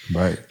money.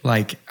 Right.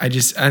 Like I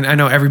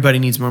know everybody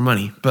needs more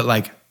money, but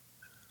like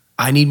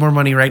I need more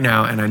money right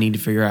now, and I need to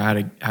figure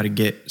out how to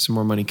get some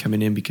more money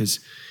coming in, because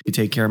to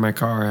take care of my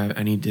car,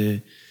 I need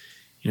to,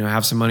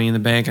 have some money in the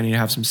bank. I need to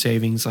have some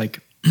savings.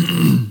 Like,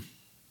 and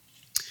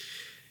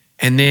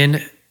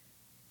then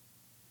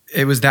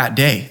it was that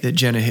day that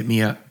Jenna hit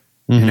me up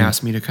and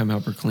asked me to come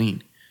help her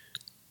clean.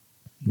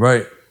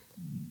 Right.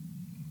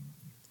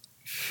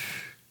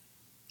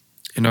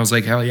 And I was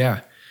like, hell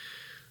yeah,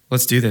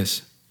 let's do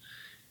this.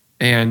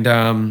 And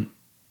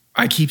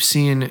I keep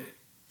seeing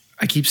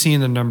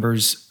the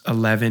numbers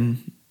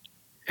 11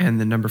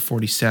 and the number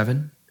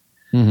 47.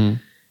 Mm-hmm.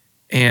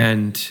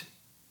 And,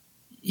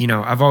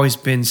 I've always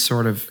been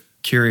sort of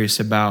curious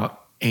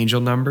about angel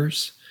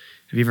numbers.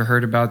 Have you ever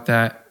heard about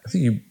that? I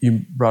think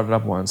you brought it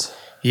up once.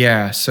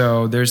 Yeah.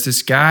 So there's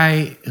this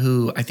guy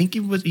who I think I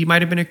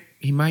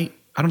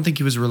don't think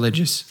he was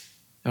religious.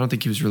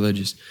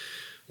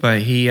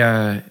 But he,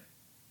 I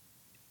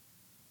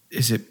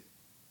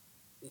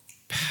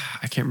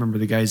can't remember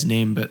the guy's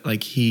name, but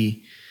like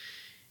he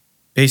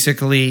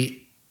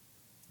basically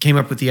came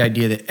up with the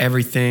idea that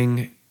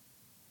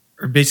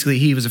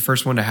he was the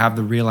first one to have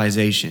the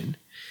realization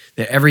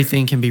that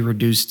everything can be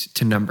reduced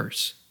to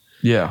numbers.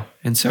 Yeah.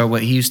 And so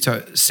what he used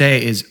to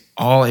say is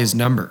all is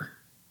number.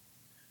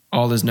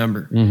 All is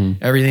number.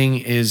 Mm-hmm. Everything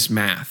is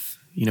math.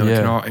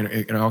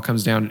 It all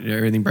comes down,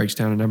 everything breaks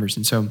down to numbers.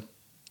 And so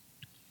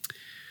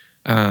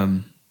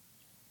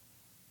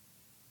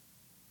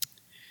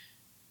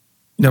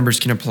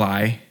numbers can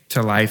apply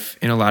to life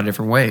in a lot of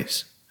different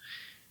ways.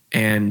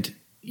 And,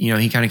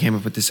 he kind of came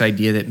up with this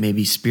idea that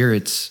maybe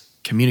spirits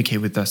communicate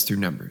with us through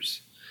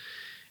numbers.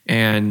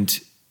 And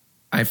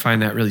I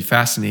find that really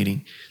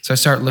fascinating. So I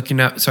started looking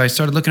up some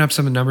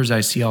of the numbers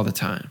I see all the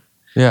time.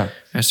 Yeah.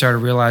 I started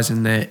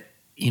realizing that,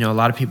 a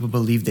lot of people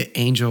believe that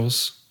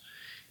angels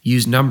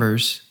use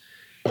numbers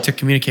to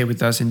communicate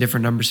with us, and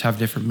different numbers have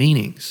different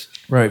meanings.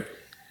 Right.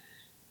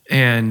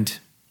 And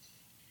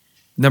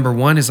number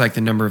 1 is like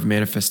the number of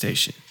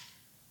manifestation.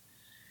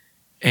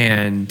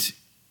 And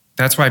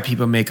that's why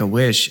people make a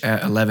wish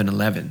at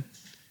 11:11.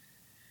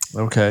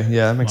 Okay.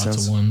 Yeah, that makes Lots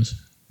sense. of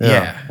ones.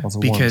 Yeah, lots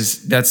of because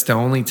ones. that's the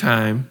only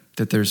time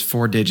that there's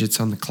 4 digits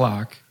on the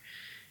clock,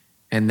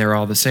 and they're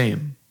all the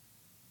same.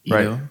 You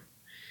Right. know?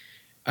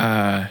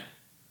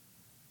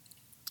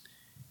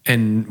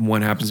 And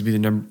 1 happens to be the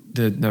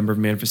number of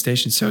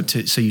manifestations. So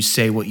you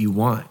say what you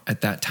want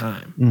at that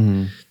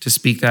time, to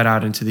speak that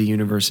out into the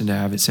universe and to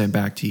have it sent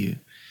back to you.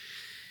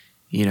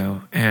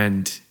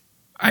 And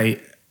I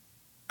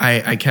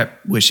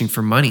kept wishing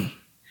for money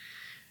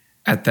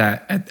at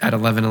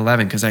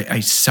 11:11, because I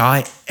saw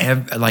it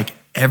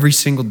every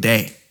single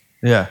day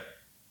Yeah.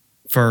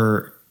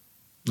 for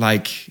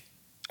like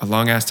a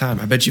long ass time.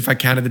 I bet you if I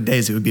counted the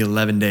days, it would be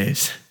 11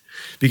 days,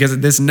 because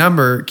this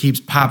number keeps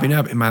popping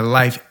up in my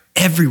life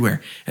everywhere.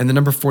 And the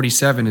number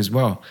 47 as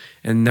well.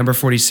 And number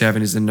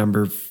 47 is the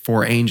number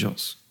for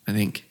angels, I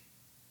think.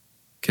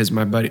 Because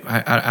my buddy,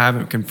 I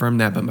haven't confirmed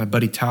that, but my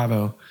buddy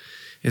Tavo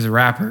is a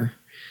rapper,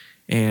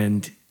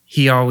 and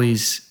he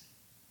reps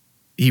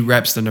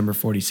the number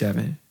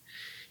 47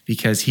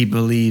 because he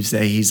believes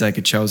that he's like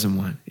a chosen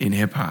one in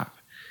hip hop,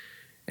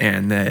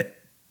 and that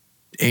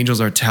angels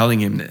are telling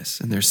him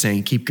this, and they're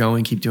saying, keep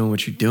going, keep doing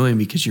what you're doing,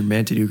 because you're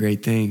meant to do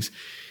great things.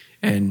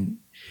 And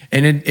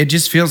it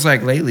just feels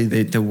like lately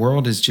the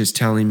world is just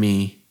telling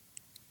me,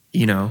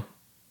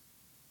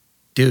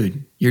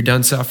 dude, you're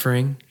done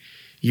suffering.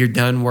 You're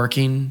done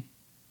working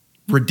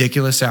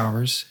ridiculous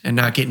hours and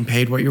not getting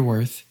paid what you're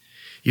worth.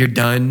 You're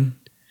done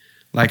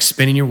like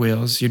spinning your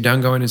wheels. You're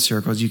done going in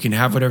circles. You can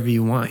have whatever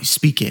you want.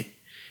 Speak it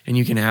and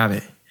you can have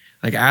it.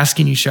 Like ask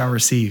and you shall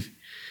receive.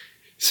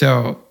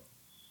 So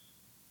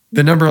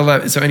the number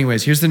 11. So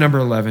anyways, here's the number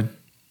 11.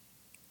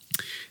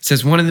 It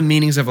says, one of the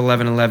meanings of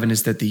 11:11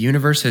 is that the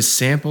universe has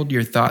sampled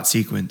your thought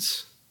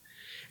sequence,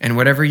 and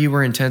whatever you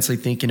were intensely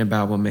thinking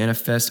about will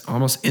manifest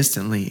almost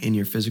instantly in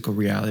your physical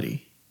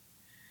reality.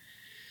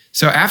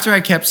 So after I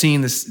kept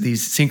seeing these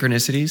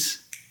synchronicities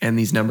and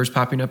these numbers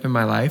popping up in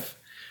my life,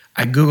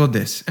 I Googled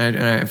this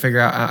and I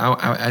figured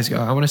out,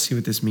 I want to see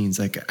what this means.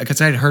 Like, because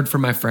I had heard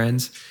from my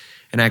friends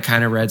and I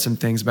kind of read some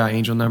things about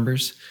angel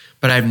numbers,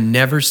 but I've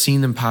never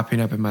seen them popping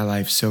up in my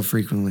life so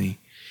frequently.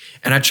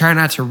 And I try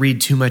not to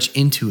read too much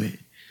into it,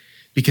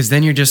 because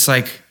then you're just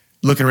like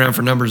looking around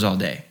for numbers all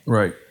day.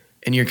 Right.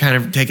 And you're kind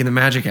of taking the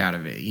magic out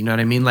of it. You know what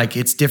I mean? Like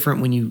it's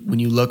different when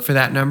you look for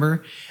that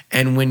number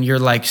and when you're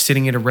like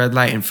sitting at a red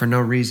light and for no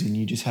reason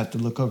you just have to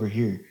look over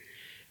here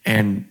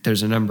and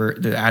there's a number,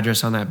 the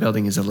address on that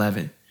building is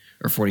 11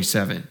 or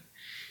 47.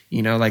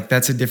 You know, like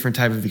that's a different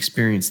type of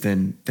experience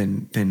than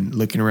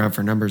looking around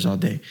for numbers all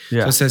day.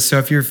 Yeah. So it says, so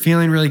if you're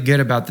feeling really good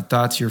about the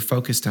thoughts you're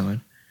focused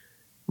on,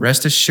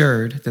 rest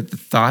assured that the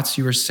thoughts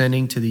you are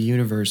sending to the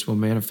universe will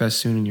manifest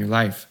soon in your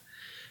life.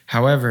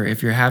 However,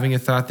 if you're having a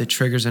thought that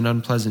triggers an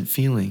unpleasant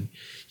feeling,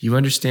 you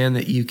understand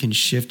that you can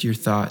shift your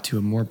thought to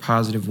a more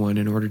positive one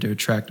in order to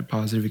attract a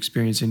positive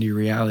experience into your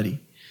reality.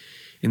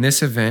 In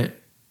this event,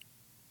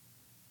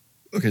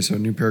 okay, so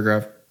new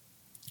paragraph,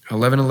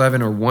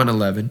 1111 or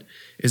 111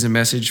 is a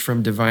message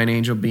from divine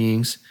angel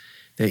beings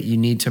that you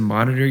need to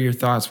monitor your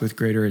thoughts with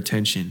greater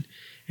attention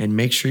and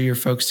make sure you're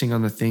focusing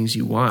on the things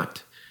you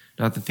want,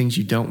 not the things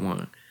you don't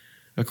want.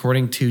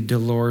 According to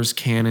Dolores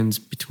Cannon's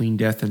Between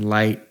Death and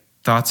Light,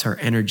 thoughts are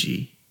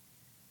energy.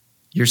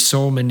 Your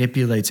soul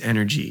manipulates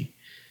energy.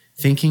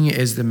 Thinking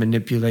is the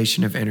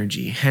manipulation of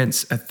energy.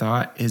 Hence, a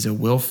thought is a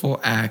willful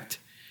act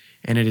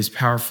and it is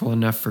powerful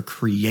enough for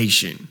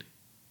creation.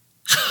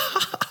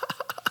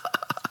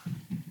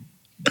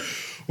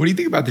 What do you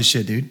think about this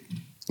shit, dude?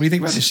 What do you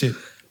think about this shit?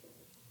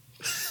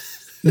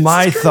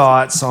 My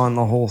thoughts on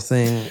the whole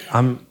thing,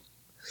 I don't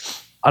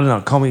know,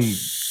 call me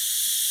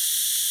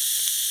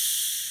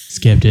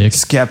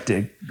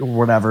skeptic or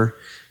whatever.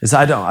 Is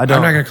I don't. I'm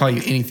not gonna call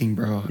you anything,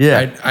 bro.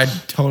 Yeah. I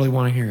totally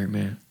want to hear it,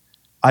 man.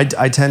 I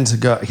tend to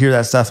go hear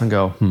that stuff and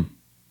go,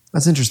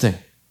 that's interesting,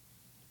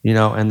 you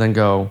know, and then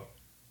go,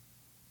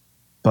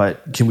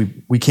 but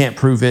we can't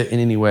prove it in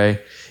any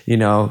way, you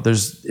know.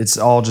 It's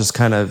all just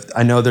kind of.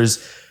 I know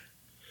there's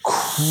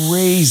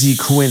crazy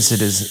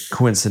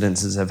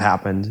coincidences have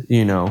happened,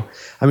 you know.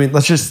 I mean,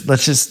 let's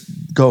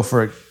just go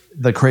for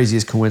the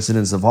craziest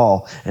coincidence of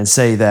all and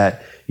say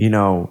that, you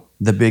know,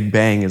 the Big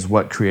Bang is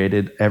what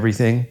created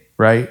everything,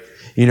 right?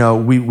 You know,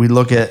 we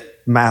look at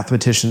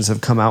mathematicians have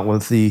come out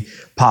with the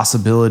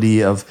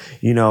possibility of,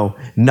 you know,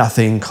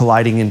 nothing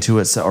colliding into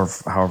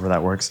itself, or however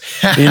that works,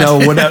 you know,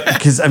 whatever.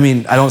 Because I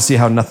mean, I don't see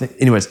how nothing.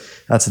 Anyways,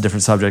 that's a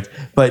different subject.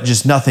 But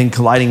just nothing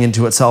colliding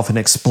into itself and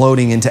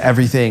exploding into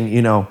everything,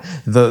 you know,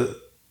 the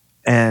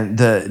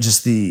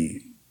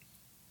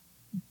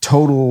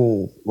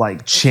total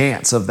like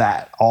chance of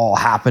that all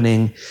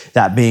happening,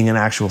 that being an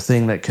actual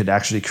thing that could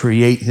actually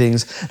create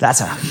things.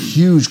 That's a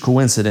huge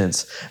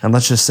coincidence. And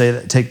let's just say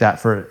that, take that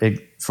for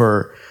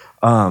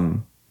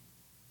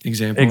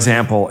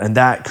example, and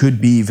that could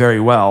be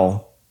very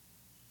well,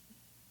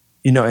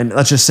 you know, and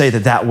let's just say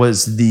that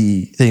was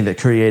the thing that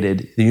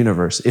created the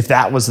universe. If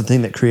that was the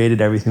thing that created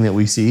everything that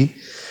we see,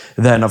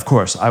 then of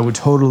course I would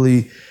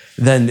totally,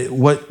 then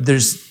what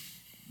there's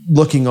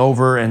looking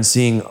over and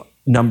seeing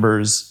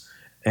numbers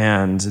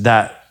and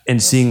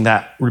seeing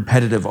that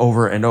repetitive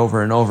over and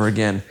over and over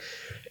again.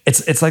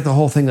 It's like the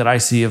whole thing that I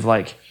see of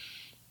like,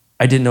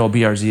 I didn't know a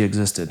BRZ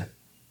existed,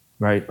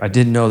 right? I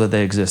didn't know that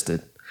they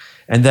existed.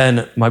 And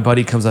then my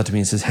buddy comes up to me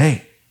and says,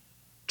 hey,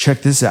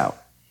 check this out.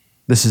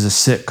 This is a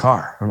sick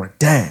car. I'm like,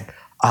 dang,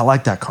 I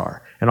like that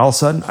car. And all of a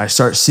sudden I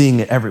start seeing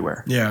it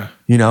everywhere. Yeah.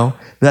 You know,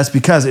 but that's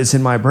because it's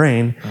in my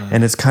brain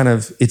and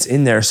it's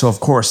in there. So of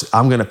course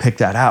I'm going to pick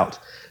that out.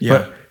 Yeah.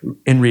 But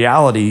in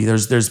reality,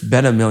 there's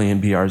been a million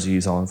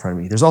BRZs all in front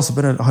of me. There's also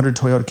been 100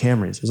 Toyota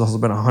Camrys. There's also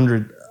been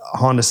 100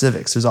 Honda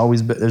Civics. There's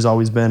always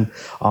been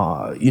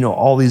you know,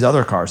 all these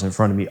other cars in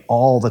front of me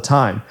all the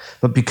time.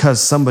 But because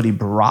somebody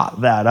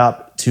brought that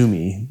up to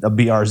me, a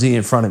BRZ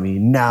in front of me,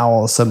 now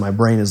all of a sudden my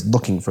brain is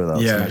looking for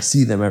those and I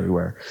see them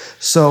everywhere.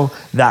 So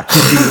that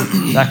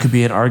could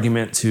be an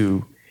argument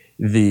to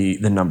the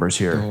numbers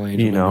here, the whole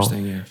angel you know, numbers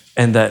thing, yeah.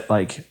 And that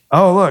like,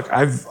 oh look,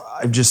 I've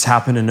just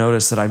happened to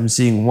notice that I'm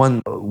seeing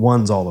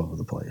ones all over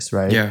the place,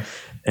 right? Yeah.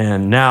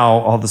 And now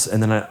all this,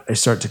 and then I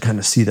start to kind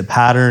of see the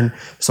pattern.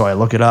 So I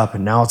look it up,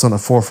 and now it's on the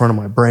forefront of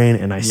my brain,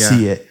 and I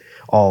see it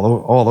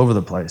all over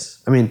the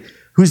place. I mean,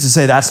 who's to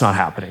say that's not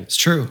happening? It's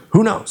true.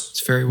 Who knows?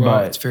 It's very well.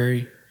 It's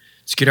a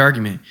good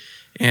argument.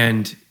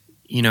 And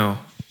you know,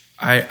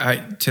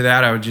 I to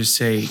that I would just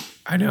say,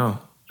 I know.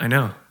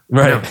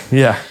 Right.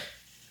 Yeah.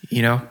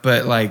 You know,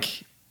 but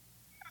like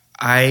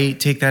I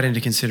take that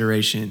into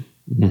consideration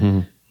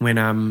when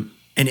I'm,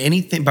 and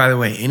anything, by the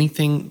way,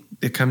 anything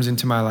that comes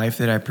into my life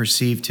that I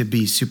perceive to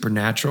be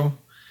supernatural,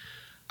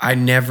 I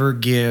never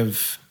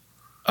give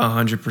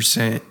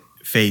 100%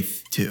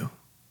 faith to.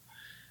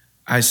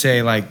 I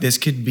say like, this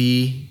could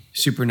be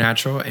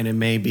supernatural and it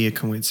may be a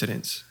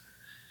coincidence.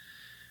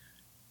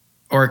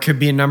 Or it could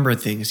be a number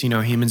of things. You know,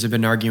 humans have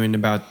been arguing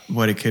about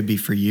what it could be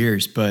for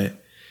years, but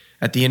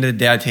at the end of the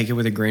day, I take it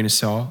with a grain of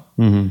salt.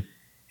 Mm-hmm.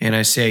 And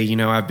I say, you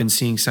know, I've been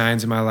seeing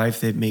signs in my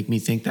life that make me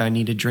think that I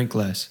need to drink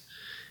less.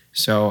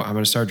 So I'm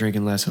going to start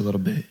drinking less a little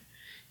bit,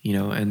 you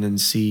know, and then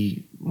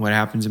see what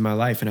happens in my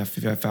life. And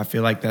if I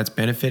feel like that's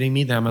benefiting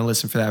me, then I'm going to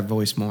listen for that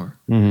voice more,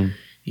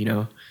 you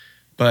know.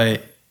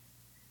 But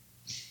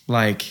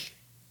like,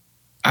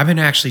 I've been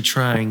actually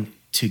trying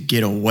to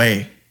get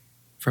away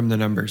from the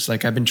numbers.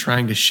 Like I've been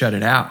trying to shut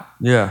it out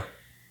Yeah.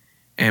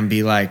 and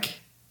be like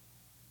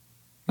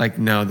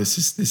no, this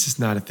is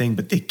not a thing,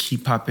 but they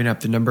keep popping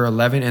up. The number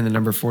 11 and the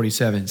number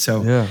 47.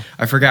 So Yeah.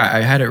 I forgot.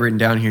 I had it written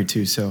down here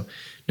too. So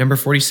number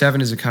 47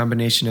 is a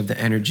combination of the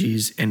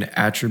energies and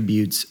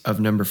attributes of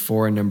number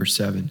 4 and number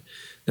 7.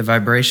 The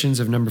vibrations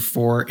of number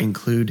 4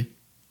 include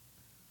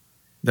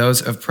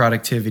those of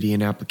productivity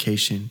and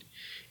application,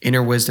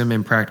 inner wisdom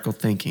and practical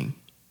thinking,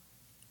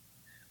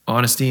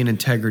 honesty and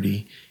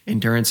integrity,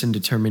 endurance and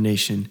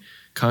determination,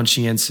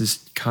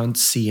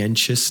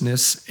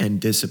 conscientiousness and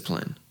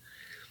discipline.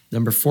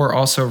 Number 4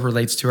 also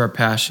relates to our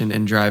passion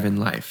and drive in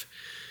life.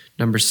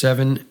 Number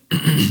 7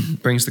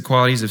 brings the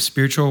qualities of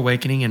spiritual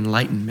awakening and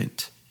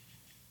enlightenment,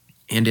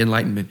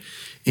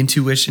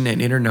 intuition and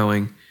inner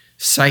knowing,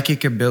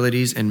 psychic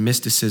abilities and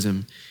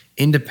mysticism,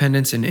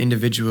 independence and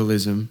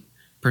individualism,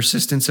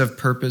 persistence of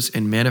purpose,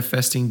 and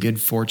manifesting good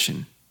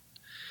fortune.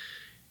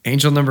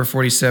 Angel number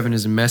 47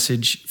 is a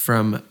message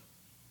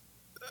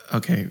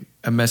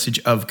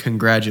of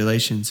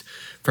congratulations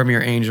from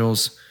your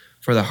angels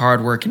for the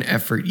hard work and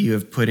effort you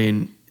have put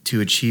in to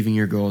achieving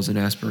your goals and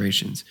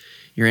aspirations.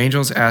 Your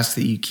angels ask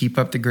that you keep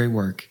up the great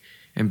work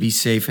and be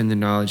safe in the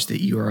knowledge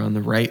that you are on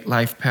the right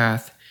life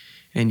path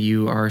and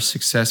you are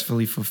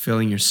successfully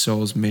fulfilling your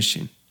soul's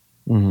mission.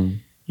 Mm-hmm.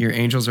 Your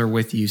angels are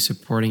with you,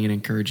 supporting and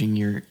encouraging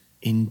you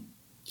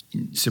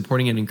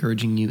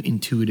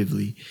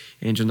intuitively.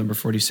 Angel number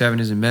 47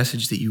 is a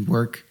message that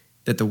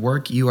the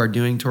work you are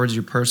doing towards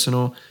your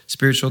personal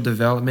spiritual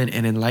development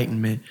and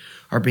enlightenment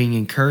are being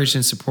encouraged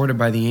and supported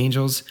by the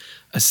angels,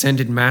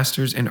 ascended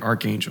masters, and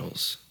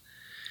archangels.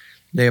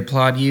 They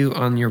applaud you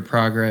on your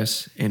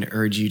progress and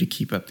urge you to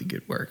keep up the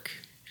good work.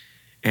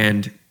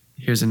 And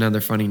here's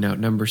another funny note.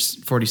 Number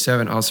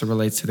 47 also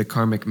relates to the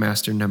karmic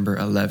master number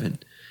 11,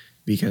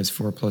 because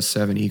 4 plus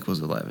 7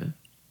 equals 11.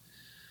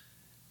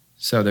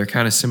 So they're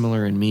kind of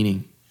similar in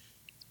meaning.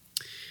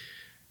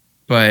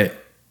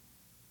 But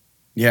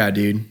yeah,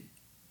 dude.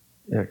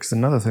 Yeah, because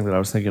another thing that I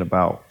was thinking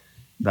about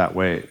that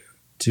way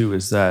too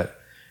is that,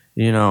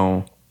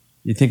 you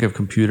think of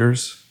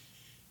computers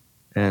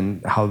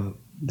and how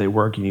they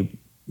work, and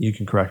you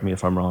can correct me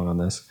if I'm wrong on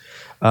this,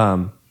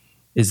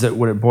 is that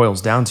what it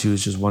boils down to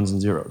is just ones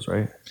and zeros,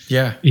 right?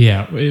 Yeah.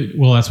 Yeah.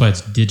 Well, that's why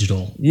it's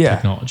digital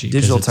technology. 'cause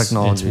Digital it's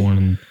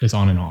technology. It's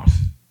on and off.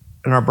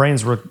 And our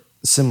brains work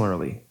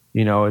similarly.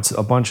 It's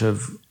a bunch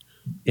of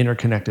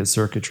interconnected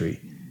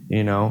circuitry,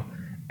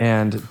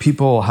 and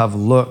people have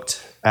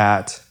looked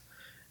at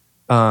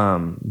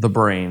the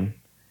brain,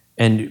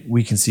 and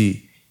we can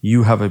see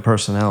you have a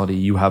personality,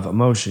 you have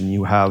emotion,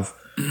 you have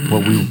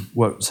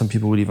what some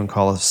people would even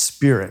call a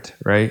spirit,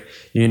 right?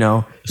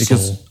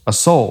 Because a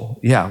soul,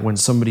 yeah, when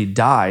somebody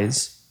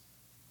dies,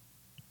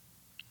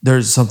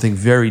 there's something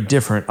very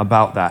different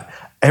about that.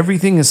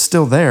 Everything is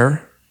still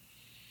there,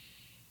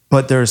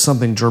 but there's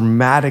something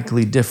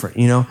dramatically different,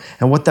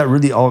 And what that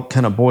really all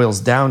kind of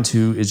boils down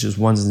to is just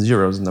ones and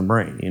zeros in the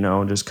brain,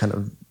 just kind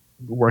of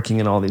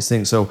working in all these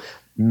things. So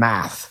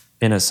math,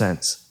 in a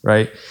sense,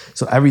 right?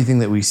 So everything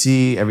that we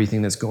see,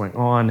 everything that's going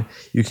on,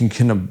 you can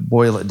kind of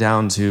boil it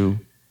down to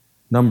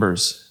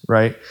numbers,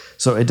 right?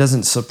 So it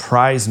doesn't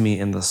surprise me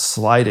in the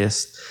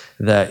slightest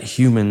that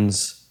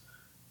humans,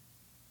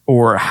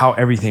 or how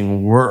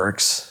everything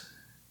works,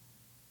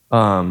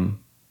 can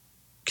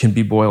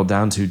be boiled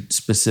down to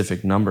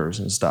specific numbers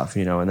and stuff,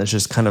 and that's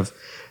just kind of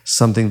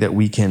something that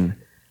we can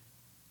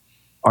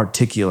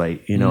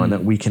articulate, and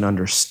that we can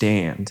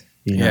understand,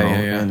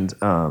 Yeah. and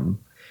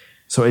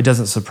so it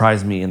doesn't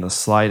surprise me in the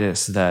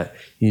slightest that,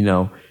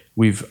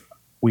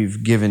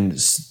 we've given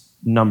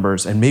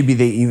numbers, and maybe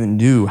they even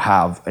do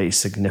have a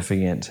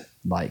significant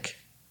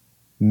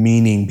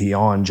meaning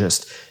beyond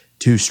just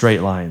 2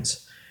 straight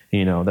lines,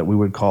 that we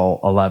would call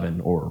 11,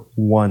 or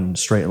 1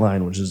 straight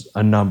line, which is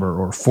a number,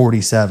 or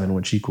 47,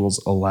 which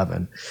equals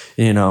 11,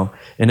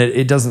 and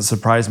it doesn't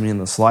surprise me in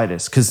the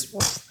slightest,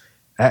 because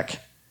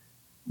heck,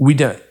 we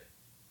don't.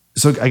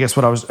 So I guess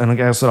what I was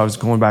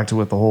going back to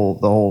with the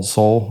whole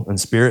soul and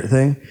spirit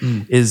thing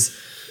is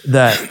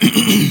that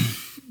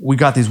we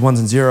got these ones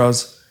and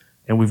zeros,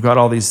 and we've got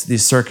all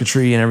these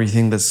circuitry and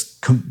everything that's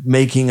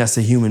making us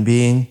a human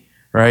being,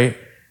 right?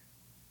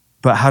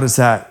 But how does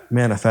that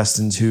manifest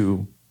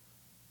into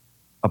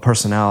a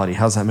personality?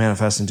 How does that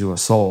manifest into a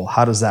soul?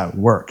 How does that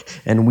work?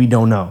 And we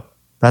don't know.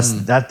 That's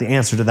the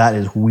answer to that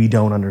is we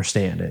don't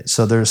understand it.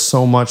 So there's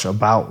so much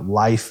about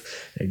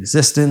life,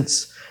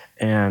 existence,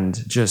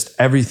 and just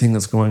everything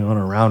that's going on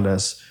around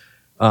us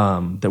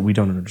that we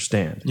don't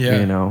understand.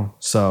 Yeah.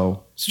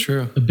 So It's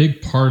true. A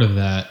big part of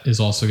that is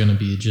also going to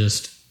be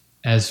just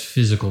as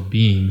physical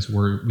beings,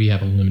 we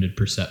have a limited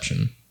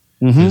perception.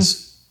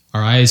 Because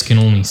our eyes can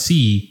only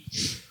see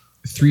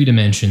 3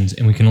 dimensions,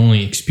 and we can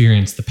only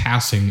experience the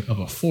passing of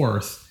a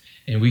 4th,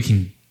 and we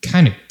can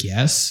kind of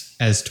guess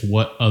as to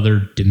what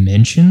other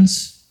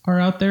dimensions are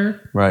out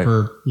there, right,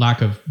 for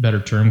lack of better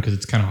term, because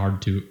it's kind of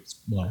hard to,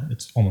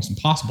 it's almost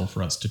impossible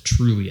for us to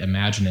truly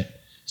imagine it,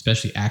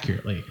 especially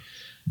accurately.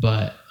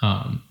 But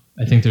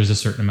I think there's a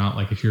certain amount,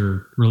 like if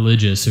you're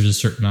religious, there's a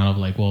certain amount of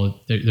like,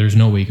 well, there's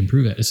no way you can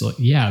prove it. It's like,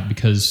 yeah,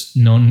 because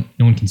no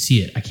one can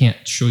see it. I can't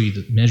show you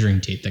the measuring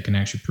tape that can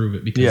actually prove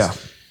it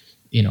because,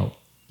 you know,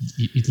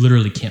 you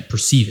literally can't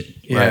perceive it.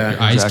 Yeah, right?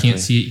 Your eyes exactly.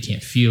 can't see it. You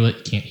can't feel it.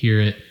 You can't hear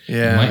it.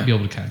 Yeah. You might be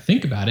able to kind of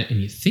think about it, and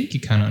you think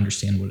you kind of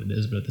understand what it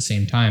is, but at the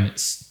same time,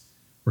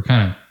 we're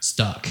kind of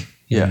stuck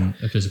in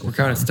a physical. We're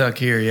kind of form. stuck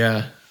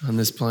here, on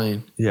this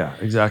plane. Yeah,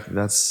 exactly.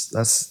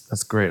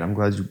 That's great. I'm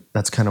glad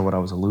that's kind of what I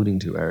was alluding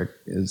to, Eric,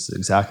 is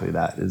exactly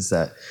that, is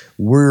that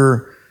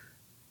we're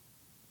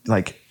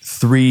like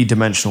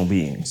 3-dimensional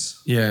beings.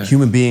 Yeah.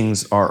 Human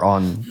beings are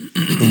in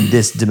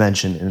this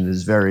dimension, and it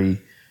is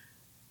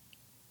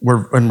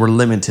we're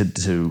limited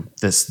to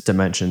this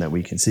dimension that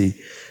we can see.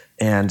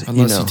 And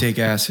Unless you take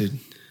acid.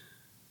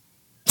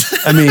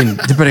 I mean,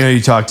 depending on who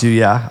you talk to,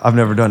 yeah. I've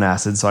never done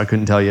acid, so I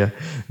couldn't tell you.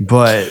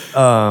 But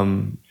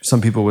some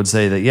people would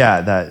say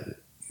that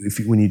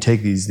when you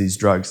take these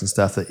drugs and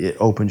stuff, that it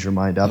opens your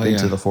mind up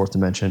into the 4th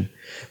dimension.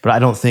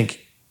 But I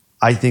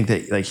think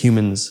that like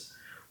humans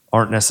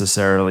aren't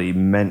necessarily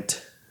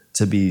meant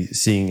to be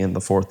seeing in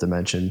the 4th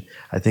dimension.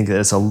 I think that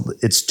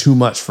it's too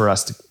much for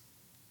us to.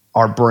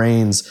 Our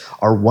brains,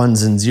 our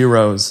ones and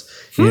zeros,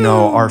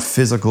 our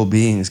physical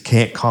beings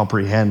can't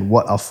comprehend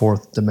what a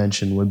 4th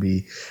dimension would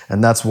be.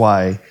 And that's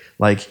why,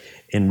 like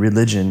in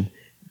religion,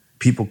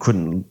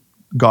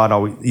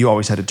 you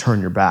always had to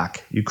turn your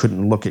back. You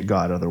couldn't look at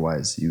God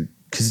otherwise.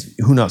 Because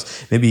who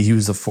knows? Maybe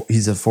he's a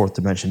 4th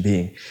dimension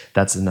being.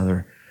 That's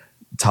another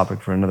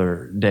topic for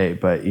another day.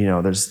 But,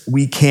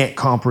 we can't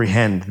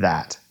comprehend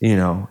that,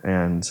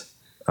 and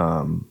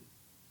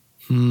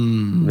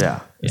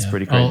it's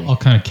pretty crazy. I'll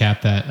kind of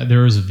cap that.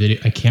 There was a video.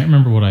 I can't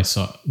remember what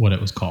it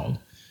was called,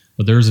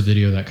 but there was a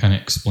video that kind of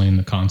explained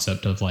the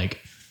concept of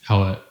like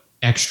how an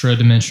extra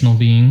dimensional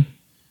being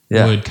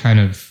would kind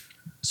of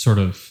sort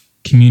of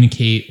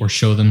communicate or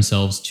show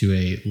themselves to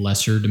a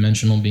lesser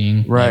dimensional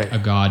being, right? Like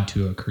a god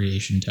to a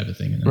creation type of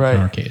thing. In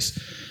our case,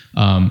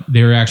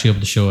 they were actually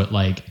able to show it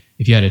like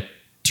if you had a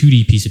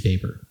 2D piece of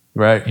paper.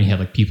 Right. And he had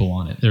like people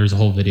on it. There was a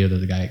whole video that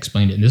the guy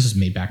explained it. And this was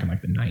made back in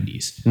like the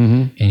 90s.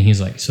 Mm-hmm. And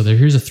he's like, so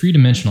here's a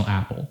 3-dimensional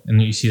apple. And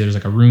then you see there's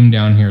like a room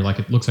down here, like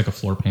it looks like a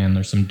floor pan.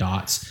 There's some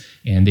dots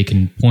and they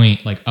can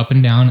point like up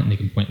and down and they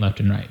can point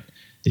left and right.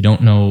 They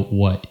don't know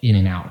what in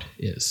and out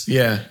is.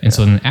 Yeah. And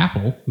so then the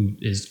apple, who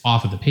is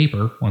off of the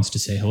paper, wants to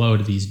say hello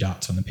to these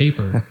dots on the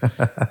paper.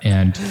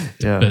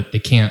 But they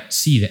can't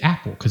see the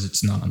apple because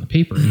it's not on the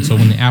paper. And so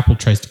when the apple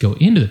tries to go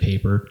into the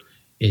paper,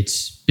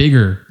 it's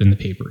bigger than the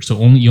paper. So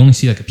you only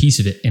see like a piece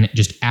of it and it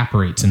just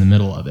apparates in the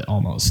middle of it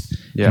almost.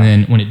 Yeah. And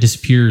then when it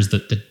disappears, the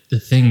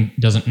thing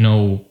doesn't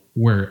know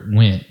where it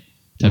went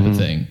type of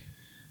thing.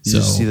 You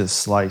just see the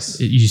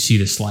slice. You see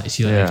the slice.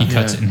 He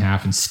cuts it in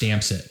half and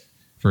stamps it,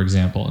 for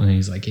example. And then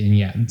he's like,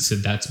 so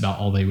that's about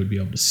all they would be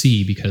able to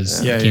see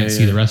because you can't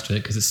see the rest of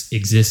it because it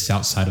exists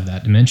outside of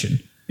that dimension.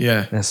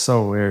 Yeah. That's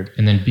so weird.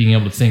 And then being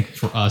able to think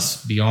for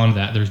us beyond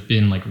that, there's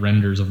been like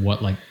renders of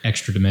what like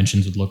extra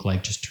dimensions would look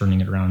like, just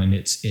turning it around. And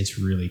it's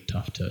really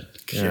tough to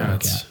look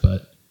at,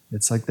 but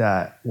it's like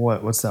that.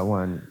 What's that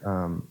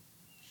one?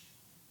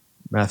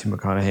 Matthew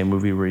McConaughey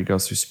movie where he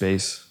goes through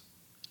space.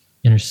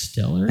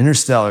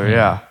 Interstellar.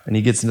 Yeah. And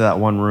he gets into that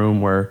one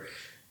room or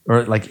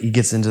like he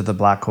gets into the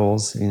black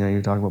holes.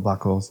 You're talking about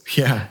black holes.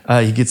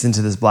 Yeah. He gets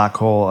into this black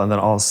hole and then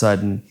all of a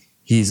sudden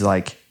he's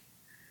like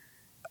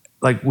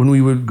when we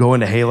would go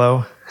into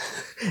Halo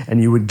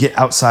and you would get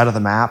outside of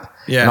the map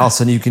and all of a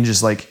sudden you can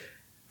just like,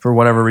 for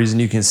whatever reason,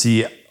 you can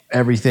see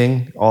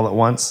everything all at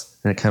once.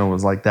 And it kind of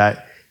was like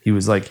that. He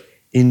was like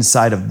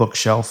inside of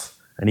bookshelf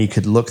and he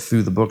could look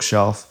through the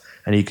bookshelf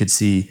and he could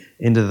see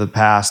into the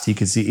past. He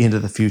could see into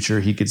the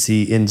future. He could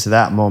see into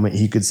that moment.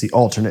 He could see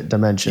alternate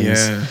dimensions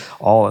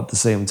all at the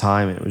same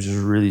time. It was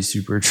just really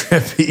super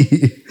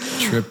trippy.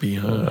 Trippy,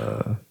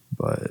 huh?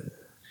 But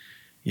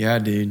yeah,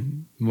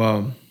 dude.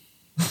 Well,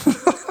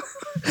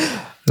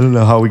 I don't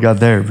know how we got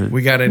there, but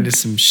we got into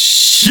some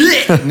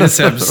shit in this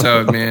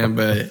episode, man.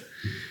 But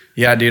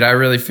yeah, dude, I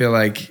really feel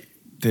like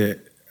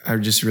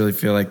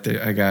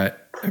I got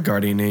a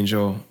guardian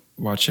angel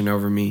watching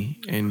over me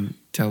and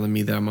telling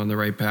me that I'm on the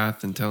right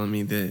path and telling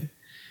me that I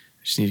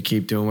just need to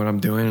keep doing what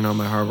I'm doing and all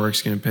my hard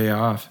work's going to pay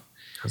off.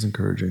 That's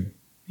encouraging.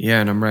 Yeah,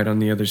 and I'm right on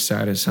the other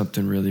side of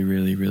something really,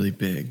 really, really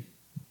big.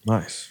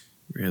 Nice.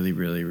 Really,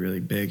 really, really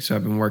big. So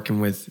I've been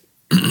working with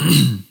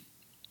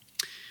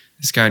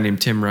this guy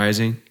named Tim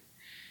Rising,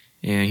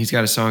 and he's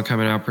got a song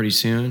coming out pretty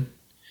soon.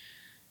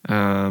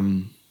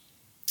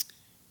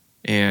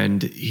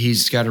 And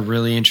he's got a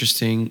really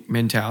interesting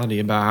mentality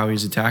about how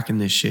he's attacking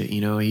this shit.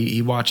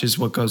 He watches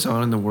what goes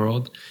on in the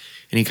world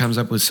and he comes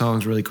up with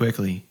songs really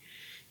quickly.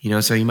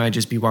 So he might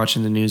just be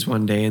watching the news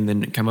one day and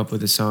then come up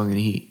with a song. And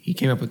he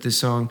came up with this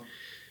song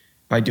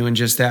by doing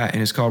just that.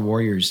 And it's called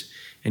Warriors.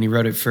 And he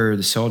wrote it for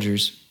the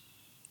soldiers.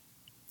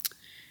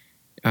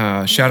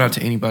 Shout out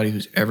to anybody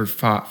who's ever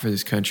fought for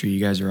this country. You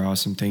guys are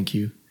awesome. Thank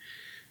you.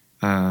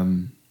 Yeah,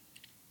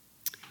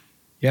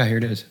 here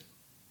it is.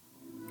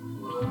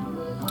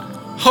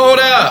 Hold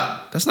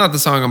up! That's not the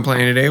song I'm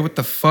playing today. What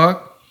the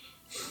fuck?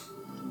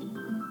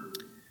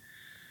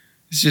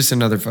 It's just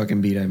another fucking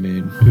beat I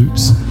made.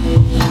 Oops.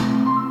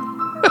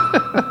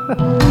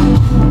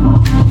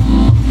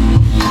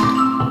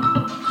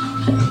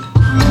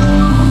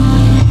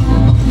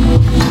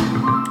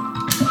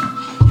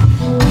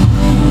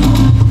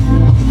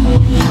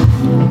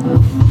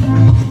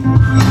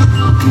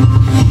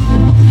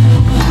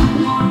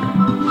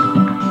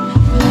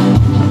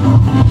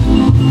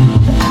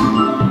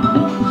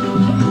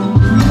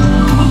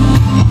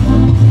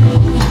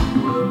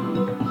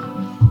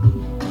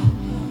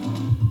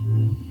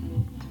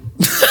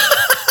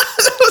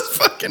 That was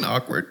fucking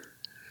awkward.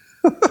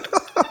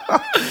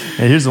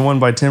 Hey, here's the one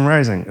by Tim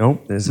Rising. Oh,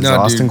 this is No,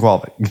 Austin dude.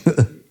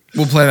 Qualbeck.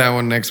 We'll play that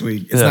one next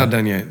week. It's Yeah. not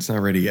done yet. It's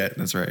not ready yet.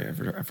 That's right.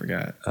 I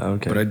forgot.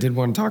 Okay. But I did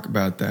want to talk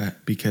about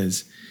that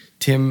because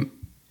Tim,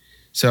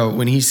 so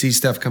when he sees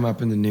stuff come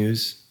up in the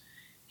news,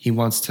 he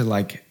wants to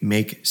like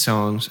make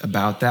songs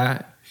about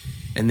that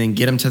and then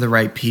get them to the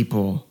right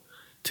people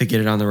to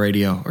get it on the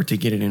radio or to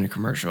get it in a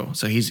commercial.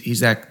 So he's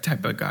that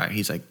type of guy.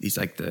 He's like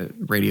the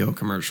radio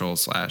commercial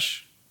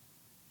slash,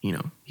 you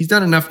know, he's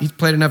done enough. He's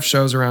played enough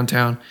shows around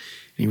town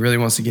and he really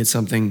wants to get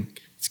something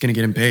that's going to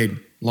get him paid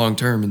long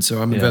term. And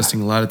so I'm Yeah.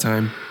 investing a lot of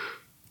time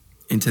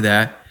into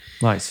that.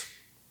 Nice.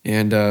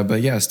 And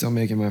but yeah, still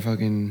making my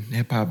fucking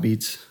hip hop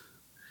beats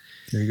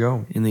There you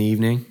go. in the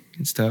evening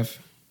and stuff.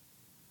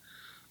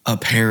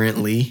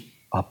 Apparently,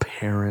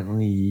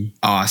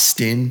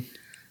 Austin,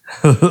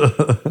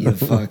 you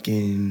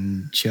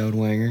fucking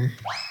childwanger.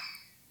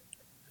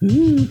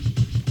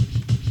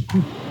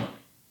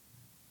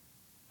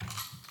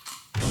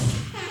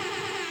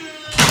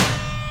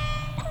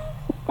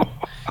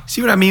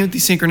 See what I mean with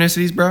these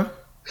synchronicities, bro?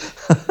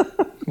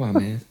 Come on,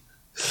 man.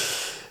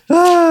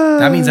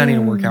 That means I need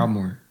to work out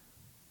more.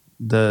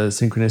 The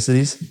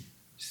synchronicities.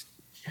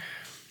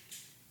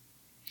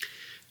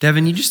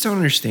 Devin, you just don't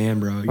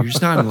understand, bro. You're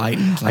just not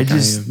enlightened like I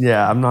am.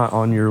 Yeah, I'm not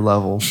on your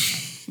level.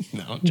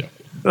 No, I'm joking.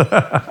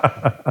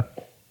 A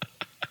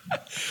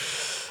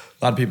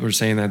lot of people are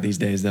saying that these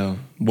days, though.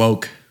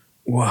 Woke.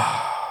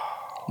 Wow.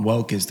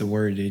 Woke is the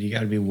word, dude. You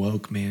got to be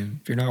woke, man.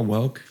 If you're not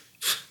woke,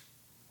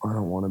 I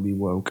don't want to be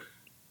woke.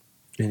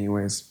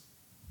 Anyways,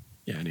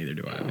 yeah, neither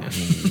do I, man.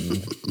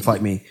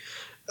 fight me.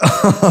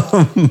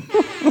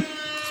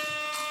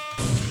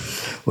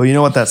 Well, you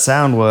know what that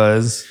sound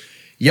was?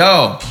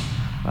 Yo,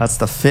 That's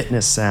the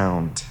fitness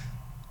sound.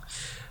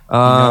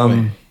 know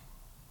it.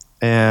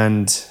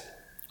 And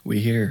we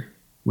here.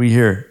 we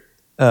here.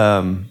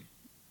 I'm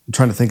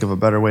trying to think of a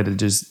better way to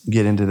just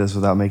get into this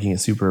without making it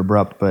super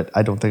abrupt, but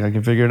I don't think I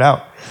can figure it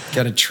out.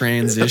 Got to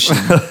transition.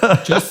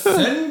 Just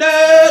send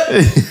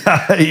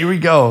it. Here we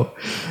go.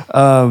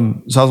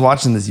 So I was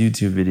watching this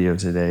YouTube video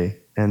today,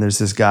 and there's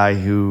this guy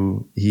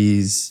who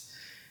he's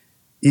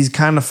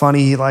kind of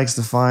funny. He likes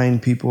to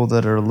find people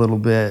that are a little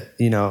bit,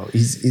 you know,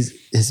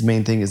 his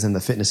main thing is in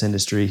the fitness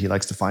industry. He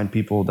likes to find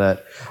people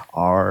that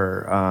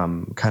are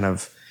kind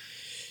of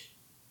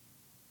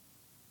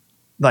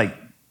like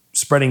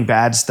spreading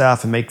bad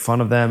stuff and make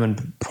fun of them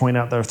and point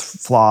out their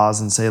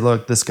flaws and say,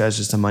 look, this guy's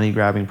just a money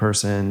grabbing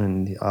person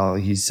and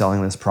he's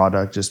selling this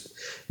product, just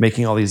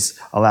making all these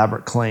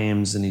elaborate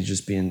claims, and he's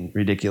just being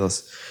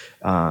ridiculous.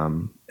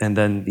 And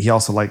then he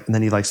also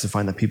he likes to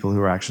find the people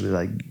who are actually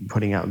like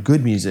putting out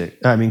good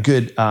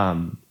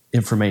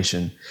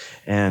information,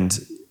 and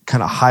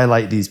kind of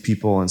highlight these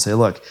people and say,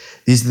 look,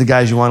 these are the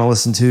guys you want to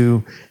listen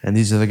to, and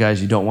these are the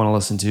guys you don't want to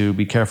listen to.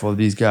 Be careful of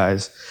these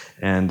guys.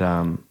 And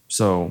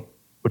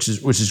which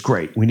is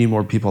great. We need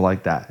more people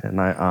like that.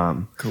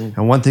 And Cool.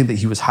 And one thing that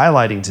he was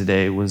highlighting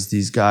today was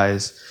these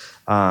guys.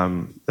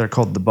 They're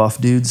called the Buff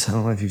Dudes. I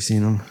don't know if you've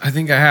seen them. I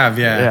think I have,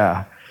 yeah.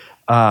 Yeah.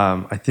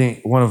 I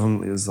think one of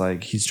them is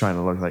like he's trying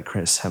to look like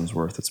Chris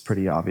Hemsworth. It's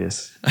pretty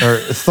obvious, or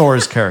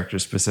Thor's character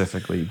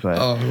specifically. But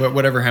Oh,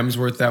 whatever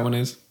Hemsworth that one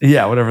is.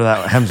 yeah, whatever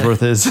that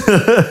Hemsworth is.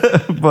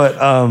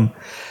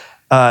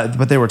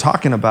 But they were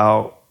talking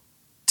about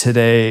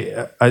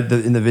today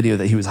in the video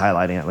that he was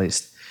highlighting, at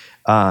least.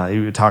 He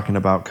was talking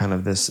about kind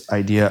of this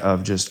idea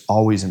of just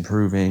always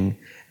improving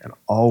and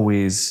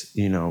always,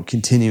 you know,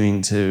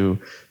 continuing to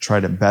try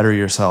to better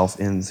yourself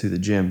in through the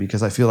gym,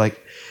 because I feel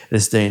like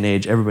this day and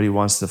age, everybody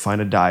wants to find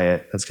a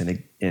diet that's going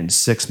to, in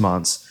 6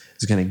 months,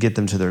 is going to get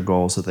them to their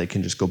goal so they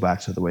can just go back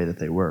to the way that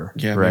they were.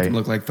 Yeah, right? make him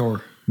look like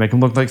Thor. Make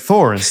them look like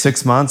Thor in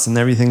 6 months and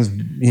everything's,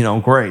 you know,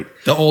 great.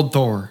 The old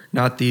Thor,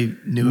 not the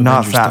new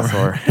Not Avengers fat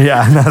Thor.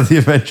 Yeah, not the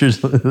Avengers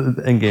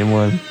Endgame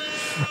one.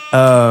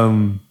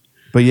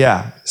 But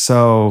yeah,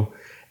 so,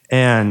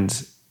 and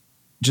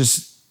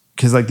just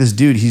because like this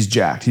dude, he's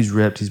jacked, he's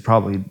ripped, he's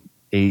probably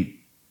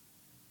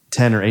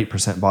 10 or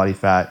 8% body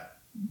fat,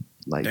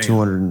 like Damn.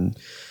 200 and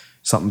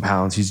something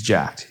pounds. He's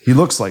jacked. He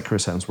looks like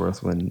Chris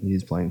Hemsworth when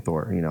he's playing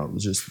Thor, you know,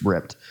 just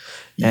ripped.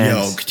 And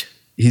Yoked.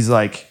 he's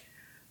like,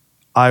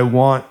 I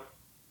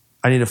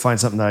need to find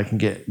something that I can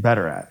get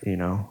better at, you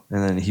know?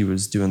 And then he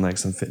was doing like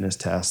some fitness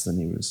tests, and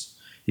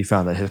he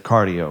found that his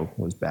cardio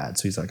was bad.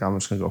 So he's like, I'm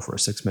just going to go for a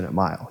 6-minute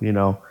mile, you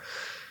know?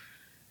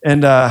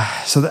 And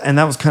and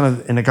that was kind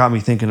of, and it got me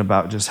thinking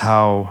about just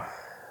how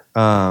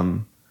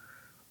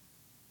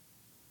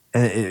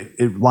and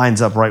it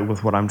lines up right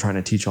with what I'm trying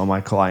to teach all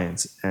my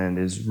clients, and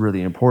is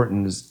really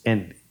important.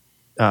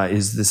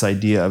 Is this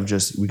idea of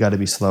just, we got to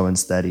be slow and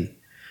steady,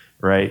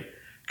 right?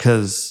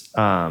 Because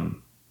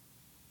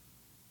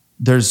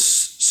there's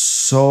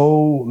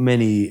so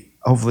many.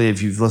 Hopefully,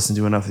 if you've listened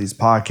to enough of these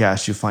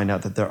podcasts, you find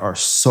out that there are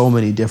so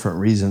many different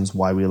reasons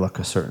why we look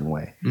a certain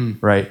way,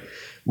 right?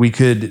 We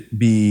could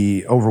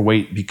be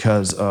overweight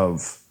because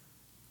of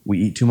we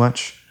eat too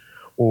much,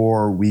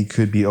 or we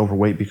could be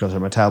overweight because our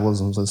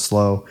metabolism is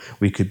slow.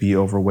 We could be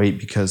overweight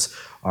because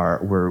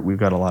we've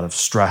got a lot of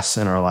stress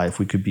in our life.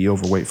 We could be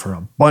overweight for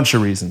a bunch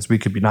of reasons. We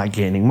could be not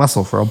gaining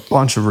muscle for a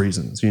bunch of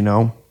reasons, you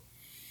know?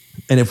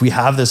 And if we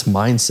have this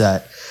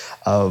mindset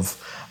of,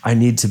 I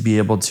need to be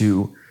able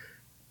to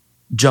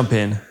jump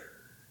in,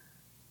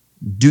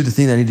 do the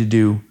thing that I need to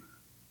do,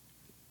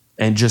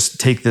 and just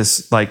take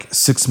this like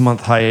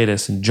 6-month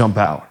hiatus and jump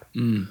out,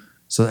 and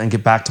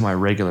get back to my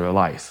regular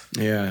life.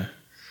 Yeah.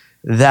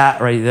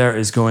 That right there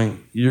is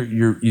going.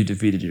 You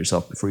defeated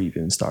yourself before you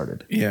even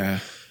started. Yeah.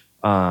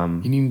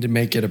 You need to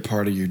make it a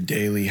part of your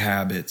daily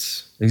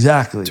habits.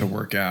 Exactly. To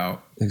work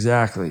out.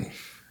 Exactly.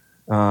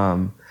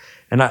 And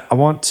I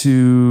want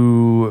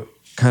to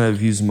kind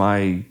of use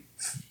my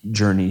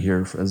journey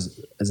here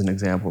as an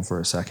example for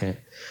a second.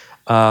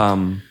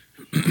 I've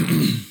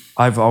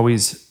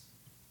always,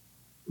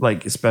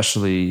 like,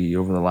 especially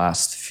over the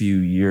last few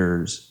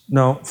years,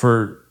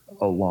 for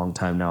a long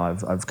time now,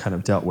 I've kind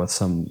of dealt with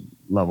some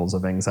levels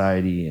of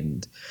anxiety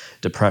and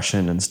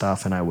depression and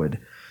stuff, and I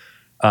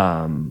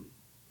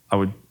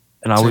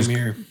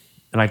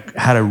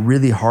had a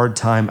really hard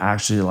time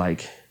actually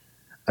like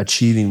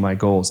achieving my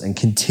goals and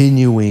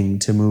continuing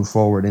to move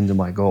forward into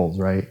my goals,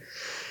 right?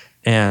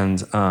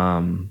 And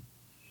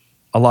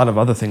a lot of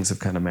other things have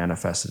kind of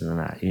manifested in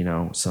that, you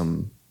know,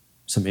 some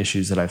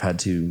issues that I've had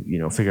to, you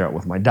know, figure out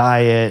with my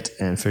diet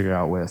and figure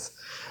out with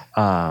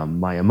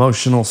my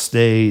emotional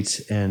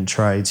state, and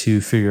try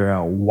to figure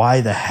out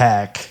why the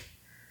heck,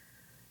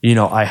 you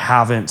know, I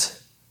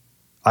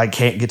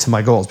can't get to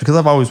my goals, because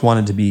I've always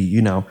wanted to be,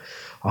 you know,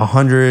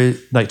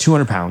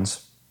 200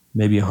 pounds,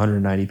 maybe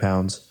 190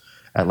 pounds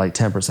at like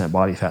 10%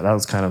 body fat. That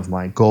was kind of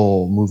my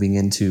goal moving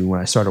into when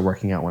I started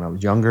working out when I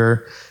was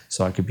younger,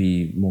 so I could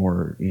be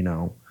more, you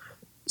know,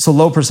 so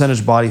low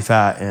percentage body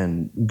fat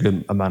and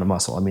good amount of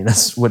muscle. I mean,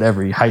 that's what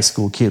every high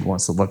school kid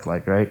wants to look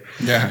like, right?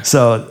 Yeah.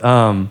 So,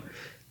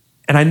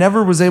 and I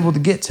never was able to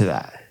get to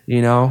that,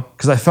 you know,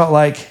 because I felt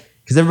like,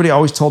 because everybody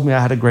always told me I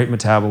had a great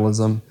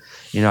metabolism,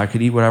 you know, I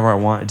could eat whatever I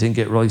want. It didn't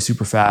get really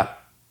super fat.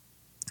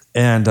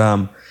 And,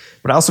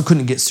 but I also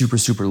couldn't get super,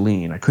 super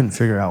lean. I couldn't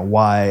figure out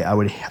why I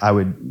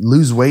would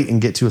lose weight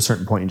and get to a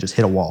certain point and just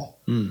hit a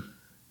wall. You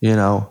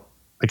know,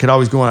 I could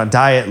always go on a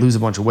diet, lose a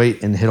bunch of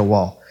weight, and hit a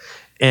wall.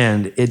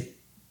 And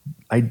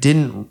I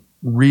didn't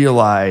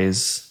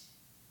realize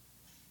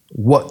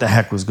what the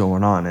heck was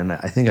going on. And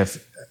I think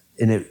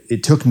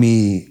it took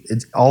me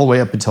all the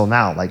way up until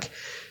now, like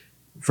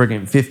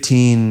freaking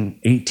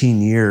 15,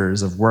 18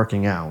 years of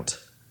working out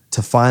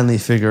to finally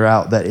figure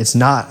out that it's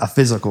not a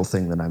physical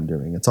thing that I'm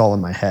doing. It's all in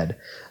my head.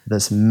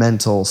 This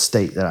mental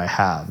state that I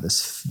have,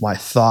 my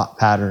thought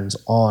patterns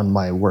on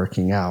my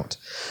working out,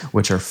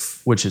 which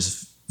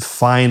is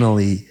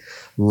finally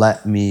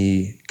let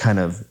me kind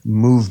of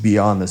move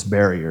beyond this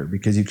barrier,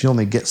 because you can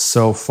only get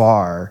so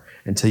far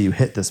until you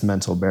hit this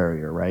mental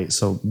barrier, right?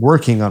 So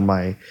working on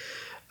my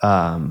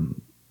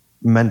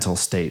mental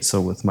state, so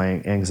with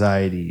my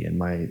anxiety and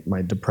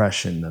my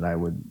depression that I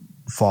would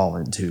fall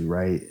into,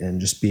 right?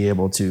 And just be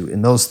able to,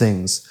 and those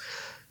things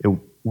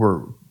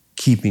were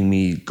keeping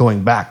me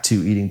going back to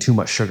eating too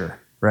much sugar,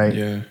 right?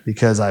 Yeah.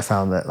 Because I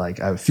found that like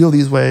I would feel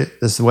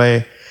this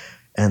way,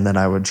 and then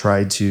I would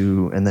try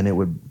to, and then it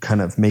would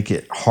kind of make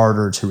it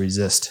harder to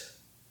resist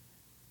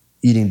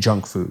eating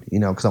junk food, you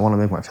know, because I want to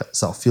make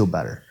myself feel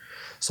better.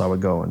 So I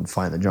would go and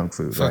find the junk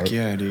food, right? Fuck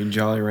yeah, dude.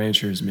 Jolly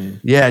Ranchers,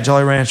 man. Yeah,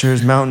 Jolly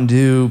Ranchers, Mountain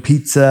Dew,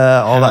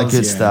 pizza, all that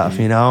good stuff,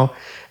 dude. You know?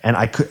 And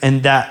I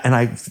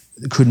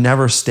could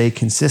never stay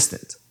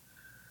consistent.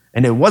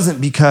 And it wasn't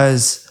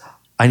because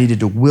I needed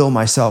to will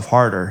myself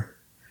harder.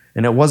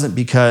 And it wasn't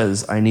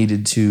because I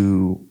needed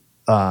to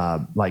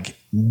like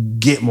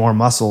get more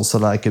muscle so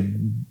that I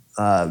could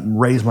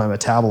raise my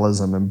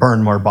metabolism and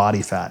burn more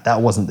body fat.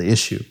 That wasn't the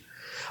issue.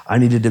 I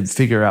needed to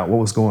figure out what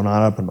was going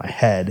on up in my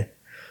head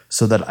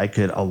so that I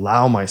could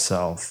allow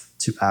myself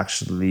to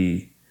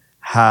actually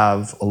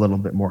have a little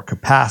bit more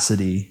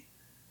capacity,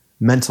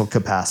 mental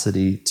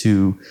capacity,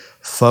 to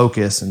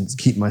focus and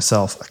keep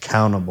myself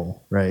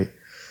accountable, right?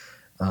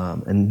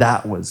 And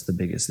that was the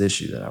biggest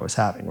issue that I was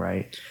having,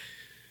 right?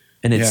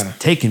 And it's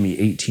taken me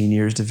 18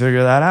 years to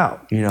figure that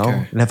out, you know?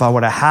 Okay. And if I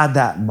would have had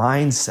that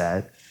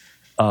mindset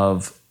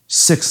of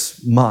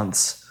 6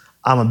 months,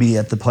 I'm gonna be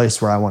at the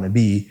place where I wanna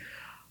be,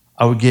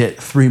 I would get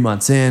 3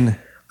 months in,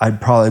 I'd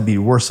probably be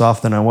worse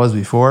off than I was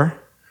before,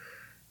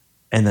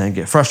 and then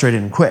get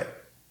frustrated and quit.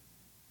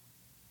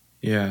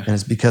 Yeah. And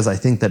it's because I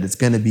think that it's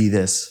gonna be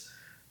this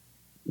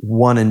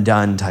one and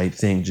done type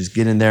thing. Just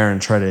get in there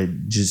and try to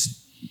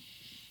just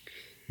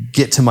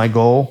get to my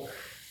goal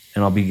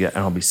and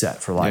I'll be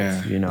set for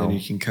life. You know, then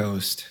you can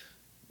coast.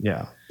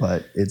 yeah.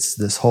 But it's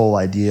this whole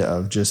idea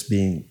of just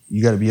being,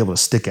 you got to be able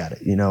to stick at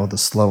it. You know, the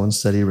slow and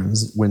steady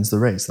wins the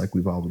race, like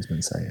we've always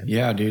been saying.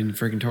 Yeah, dude,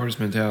 freaking tortoise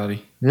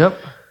mentality. Yep.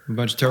 A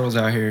bunch of turtles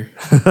out here.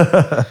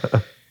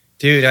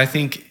 Dude, I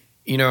think,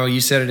 you know, you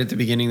said it at the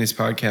beginning of this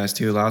podcast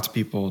too. Lots of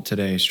people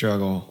today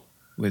struggle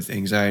with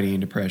anxiety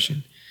and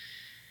depression.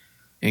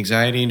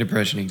 Anxiety and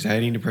depression,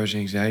 anxiety and depression,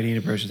 anxiety and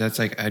depression. That's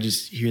like, I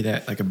just hear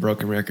that like a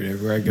broken record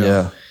everywhere I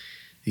go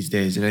these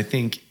days. And I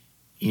think,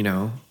 you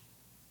know,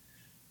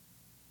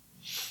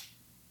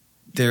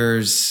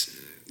 there's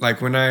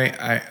like when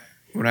I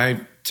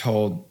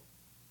told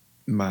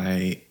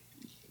my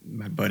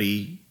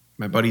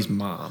buddy's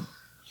mom,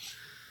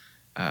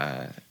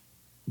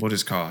 we'll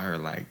just call her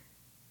like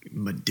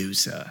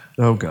Medusa.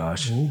 Oh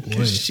gosh. Oh boy.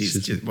 'Cause she's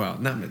just, well,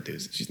 not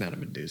Medusa. She's not a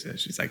Medusa.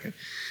 She's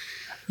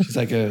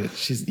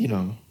you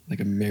know, like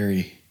a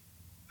Mary.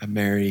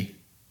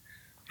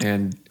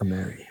 And A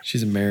Mary.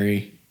 she's a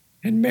Mary.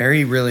 And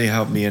Mary really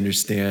helped me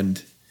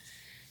understand,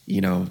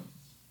 you know,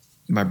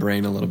 my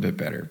brain a little bit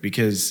better,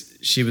 because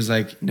she was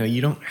like, no, you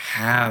don't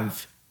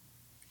have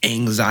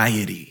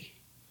anxiety.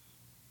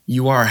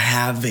 You are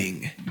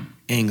having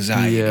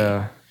anxiety.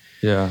 Yeah.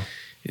 Yeah.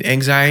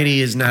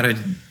 Anxiety is not a,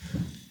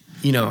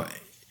 you know,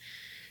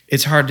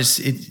 it's hard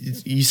to,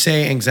 you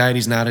say anxiety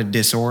is not a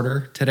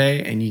disorder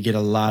today, and you get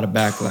a lot of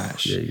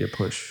backlash. Yeah, you get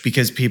pushed.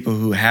 Because people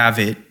who have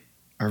it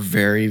are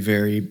very,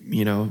 very,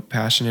 you know,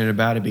 passionate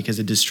about it, because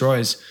it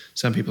destroys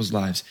some people's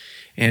lives.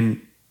 And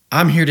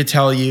I'm here to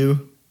tell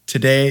you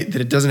today that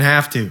it doesn't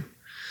have to.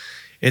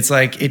 It's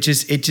like, it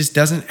just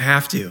doesn't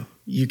have to.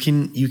 You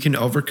can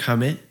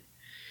overcome it.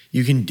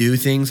 You can do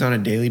things on a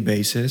daily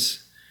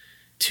basis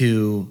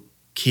to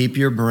keep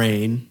your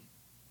brain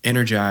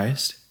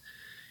energized.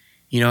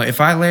 You know, if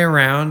I lay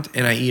around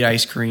and I eat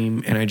ice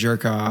cream and I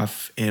jerk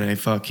off and I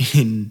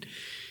fucking,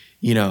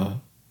 you know,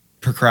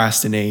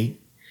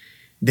 procrastinate,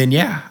 then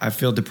yeah, I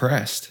feel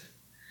depressed.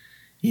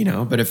 You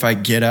know, but if I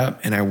get up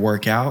and I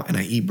work out and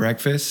I eat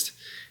breakfast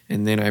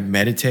and then I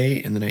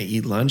meditate and then I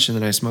eat lunch and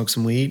then I smoke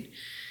some weed,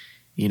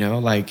 you know,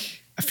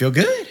 like I feel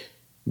good.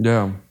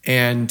 Yeah.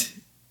 And,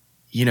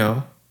 you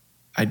know,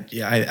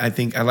 I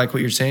think I like what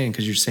you're saying,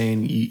 because you're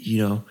saying,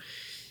 you know,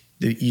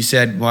 you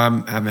said,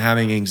 well, I'm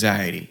having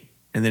anxiety.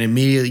 And then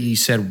immediately you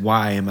said,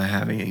 why am I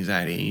having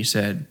anxiety? And you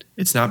said,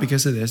 it's not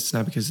because of this. It's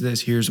not because of this.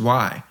 Here's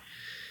why.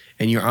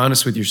 And you're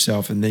honest with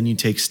yourself. And then you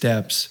take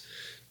steps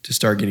to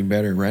start getting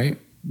better, right?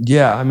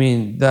 Yeah. I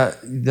mean,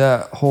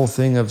 that whole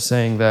thing of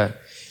saying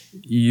that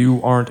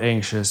you aren't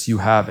anxious, you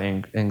have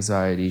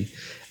anxiety,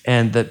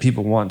 and that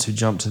people want to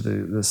jump to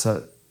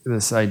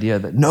this idea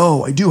that,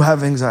 no, I do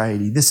have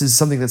anxiety. This is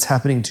something that's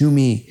happening to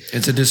me.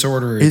 It's a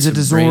disorder. It's a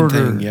disorder.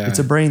 Brain thing, yeah. It's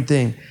a brain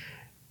thing.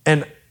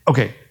 And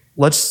okay,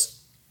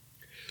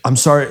 I'm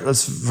sorry.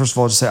 Let's first of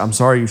all just say, I'm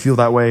sorry you feel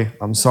that way.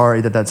 I'm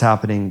sorry that that's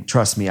happening.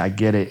 Trust me, I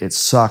get it. It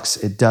sucks.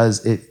 It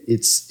does. It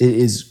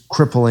is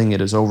crippling.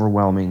 It is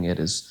overwhelming.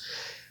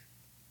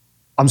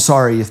 I'm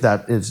sorry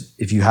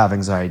if you have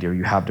anxiety or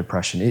you have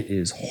depression. It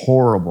is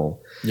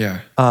horrible.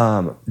 Yeah.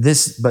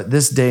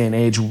 This day and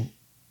age,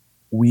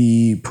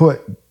 we put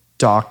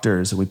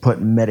doctors and we put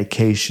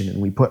medication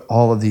and we put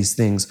all of these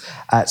things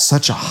at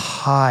such a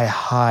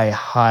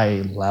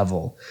high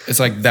level. It's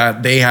like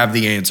that they have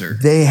the answer.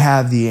 They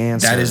have the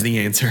answer. That is the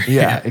answer.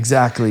 Yeah,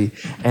 exactly.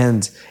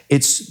 And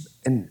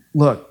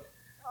look,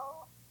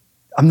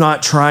 I'm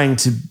not trying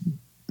to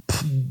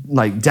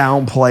like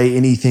downplay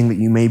anything that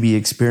you may be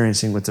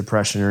experiencing with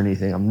depression or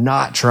anything. I'm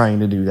not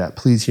trying to do that.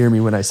 Please hear me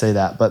when I say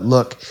that. But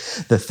look,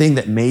 the thing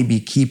that may be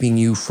keeping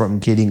you from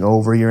getting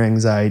over your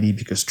anxiety,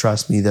 because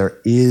trust me, there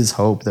is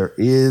hope. There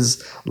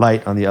is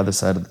light on the other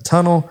side of the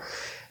tunnel.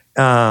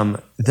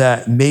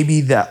 That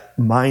maybe that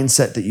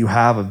mindset that you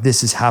have of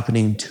this is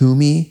happening to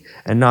me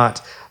and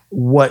not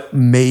what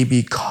may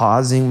be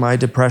causing my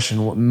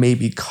depression, what may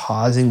be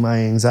causing my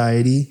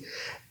anxiety,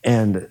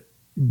 and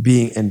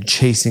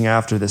chasing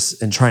after this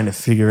and trying to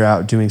figure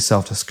out, doing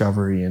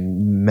self-discovery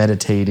and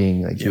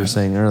meditating, like you were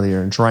saying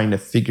earlier, and trying to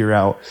figure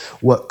out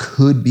what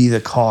could be the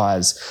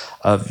cause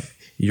of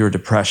your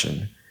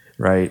depression,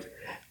 right?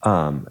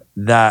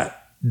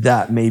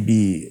 That may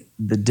be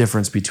the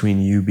difference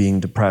between you being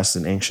depressed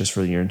and anxious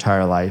for your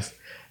entire life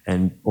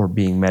or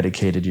being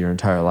medicated your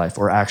entire life,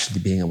 or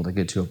actually being able to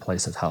get to a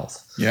place of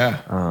health.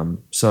 Yeah.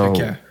 So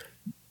Okay.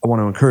 I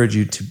want to encourage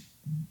you to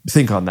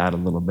think on that a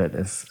little bit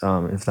if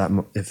that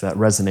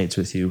resonates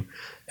with you,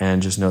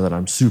 and just know that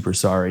I'm super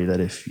sorry that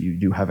if you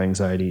do have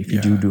anxiety, if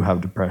you do have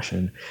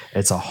depression,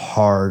 it's a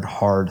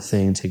hard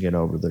thing to get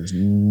over. There's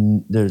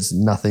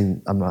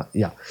nothing.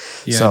 Yeah,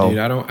 so, dude,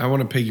 I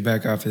want to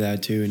piggyback off of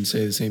that too and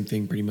say the same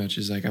thing pretty much.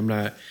 Is like, I'm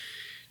not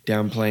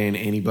downplaying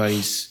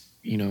anybody's,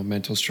 you know,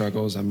 mental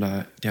struggles. I'm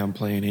not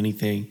downplaying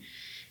anything.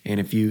 And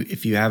if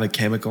you have a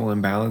chemical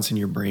imbalance in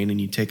your brain and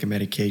you take a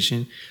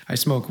medication, I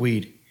smoke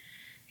weed.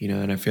 You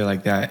know, and I feel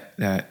like that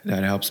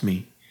helps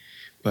me.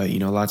 But, you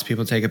know, lots of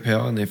people take a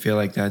pill and they feel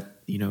like that,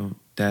 you know,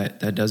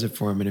 that does it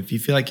for them. And if you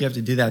feel like you have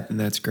to do that, then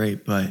that's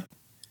great. But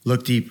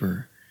look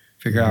deeper.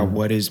 Figure out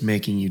what is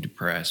making you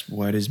depressed,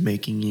 what is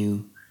making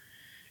you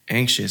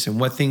anxious, and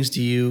what things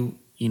do you,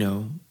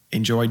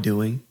 enjoy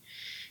doing,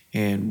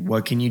 and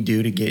what can you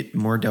do to get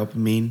more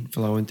dopamine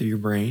flowing through your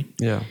brain.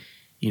 Yeah.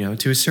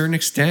 To a certain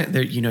extent,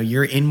 that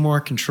you're in more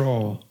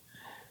control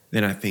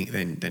than I think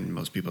than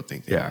most people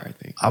think they are. I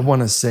think I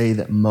want to say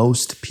that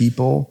most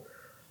people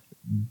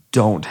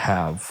don't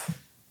have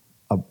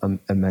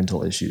a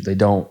mental issue. They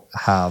don't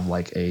have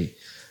like a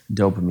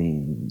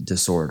dopamine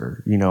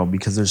disorder,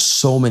 because there's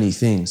so many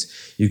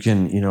things. You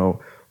can,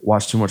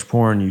 watch too much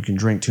porn, you can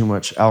drink too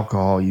much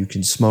alcohol, you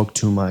can smoke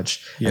too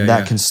much, and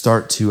that can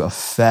start to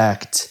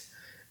affect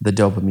the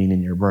dopamine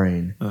in your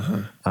brain.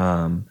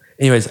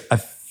 Anyways, I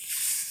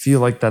feel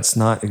like that's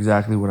not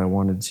exactly what I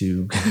wanted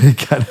to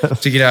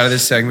to get out of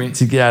this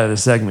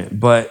segment.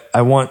 But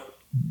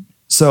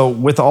so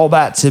with all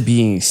that to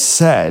being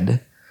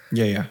said,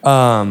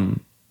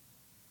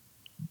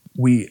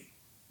 we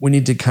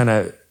need to kind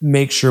of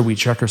make sure we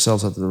check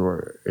ourselves at the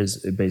door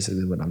is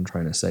basically what I'm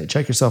trying to say.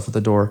 Check yourself at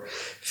the door,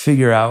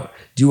 figure out,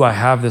 do I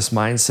have this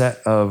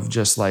mindset of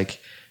just like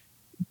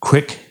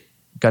quick,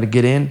 got to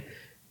get in,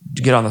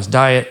 get on this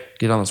diet,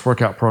 get on this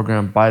workout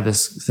program, buy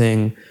this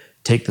thing,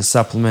 take the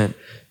supplement,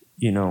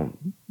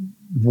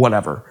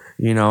 whatever,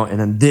 and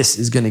then this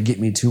is going to get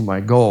me to my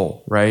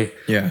goal, right?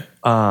 Yeah.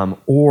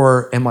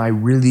 Or am I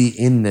really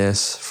in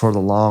this for the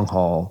long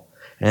haul?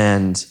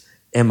 And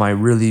am I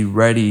really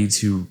ready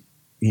to,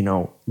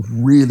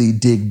 really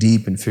dig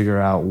deep and figure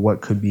out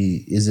what could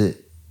be,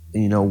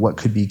 what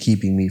could be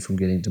keeping me from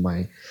getting to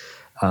my,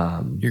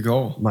 your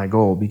goal, my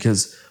goal?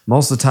 Because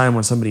most of the time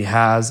when somebody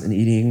has an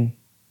eating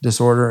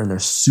disorder and they're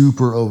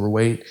super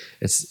overweight,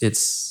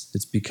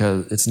 it's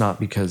because it's not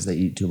because they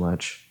eat too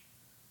much.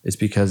 It's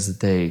because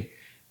they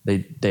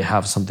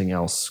have something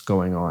else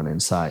going on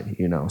inside,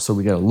 So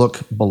we got to look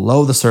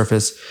below the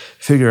surface,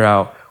 figure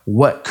out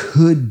what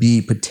could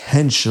be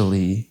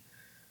potentially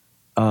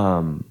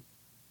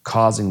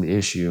causing the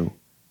issue,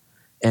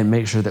 and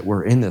make sure that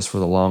we're in this for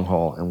the long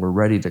haul and we're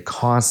ready to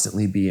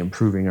constantly be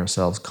improving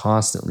ourselves,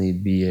 constantly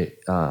be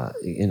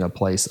in a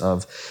place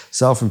of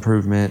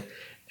self-improvement,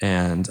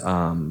 and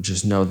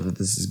just know that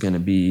this is going to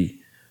be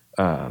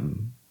a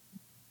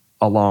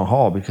long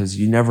haul, because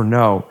you never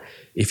know.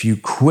 If you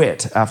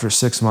quit after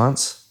 6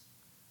 months,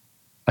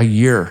 a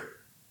year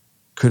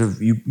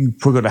you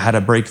could have had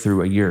a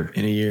breakthrough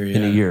in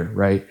a year,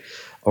 right?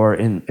 Or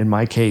in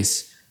my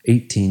case,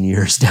 18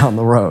 years down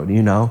the road,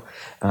 and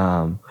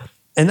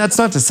that's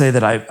not to say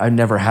that I've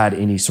never had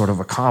any sort of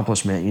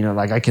accomplishment,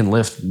 like I can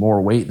lift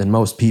more weight than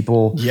most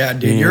people. Yeah,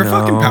 dude, you're a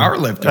fucking power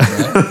lifter,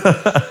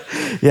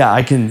 right? Yeah,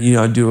 I can,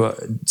 do a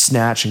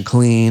snatch and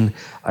clean.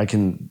 I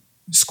can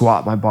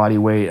squat my body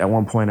weight. At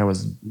one point I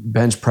was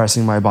bench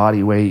pressing my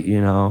body weight,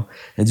 and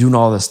doing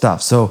all this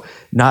stuff. So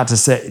not to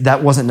say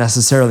that wasn't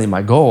necessarily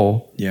my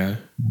goal. Yeah.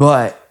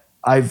 But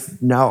I've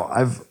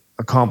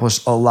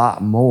accomplished a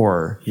lot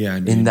more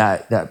in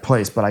that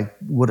place. But I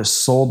would have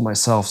sold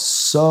myself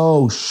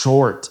so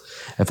short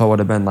if I would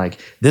have been like,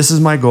 this is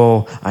my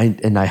goal. I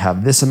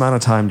have this amount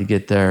of time to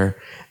get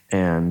there.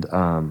 And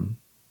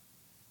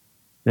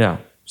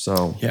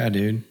so. Yeah,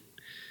 dude.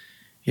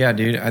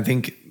 I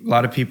think a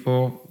lot of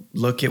people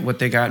look at what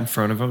they got in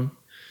front of them,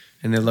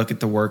 and they look at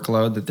the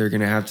workload that they're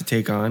going to have to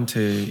take on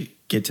to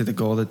get to the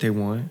goal that they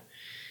want,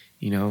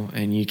 and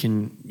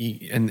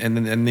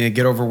and they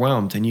get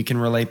overwhelmed, and you can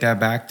relate that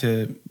back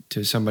to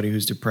somebody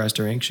who's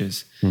depressed or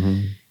anxious.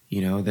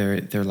 Mm-hmm.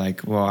 They're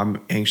like, well,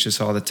 I'm anxious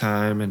all the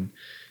time, and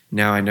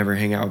now I never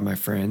hang out with my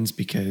friends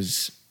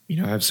because,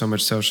 I have so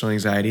much social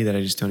anxiety that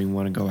I just don't even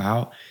want to go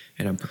out,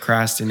 and I'm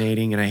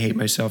procrastinating, and I hate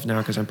myself now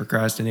because I'm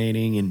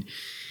procrastinating, and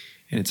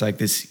it's like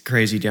this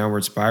crazy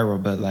downward spiral.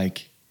 But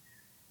like,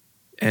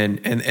 and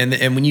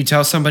when you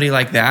tell somebody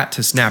like that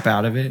to snap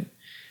out of it,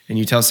 and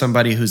you tell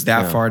somebody who's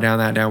that far down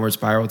that downward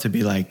spiral to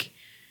be like,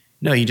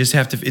 no, you just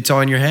have to, it's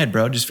all in your head,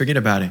 bro. Just forget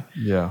about it.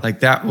 Yeah.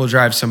 Like that will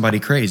drive somebody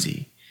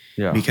crazy.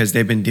 Yeah. Because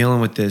they've been dealing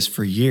with this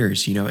for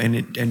years,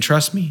 and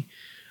trust me,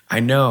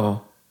 I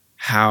know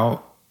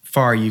how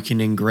far you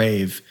can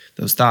engrave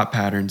those thought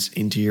patterns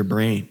into your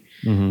brain.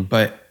 Mm-hmm.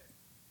 But,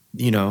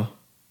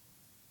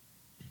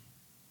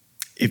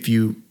 if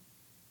you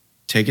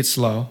take it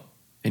slow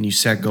and you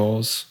set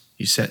goals,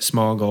 you set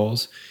small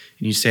goals,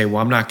 and you say, well,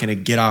 I'm not going to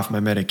get off my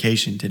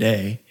medication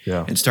today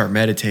and start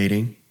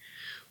meditating.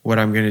 What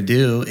I'm going to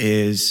do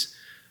is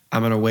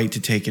I'm going to wait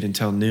to take it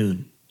until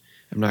noon.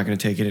 I'm not going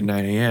to take it at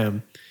 9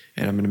 a.m.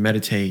 and I'm going to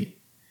meditate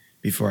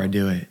before I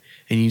do it.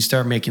 And you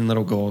start making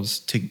little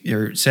goals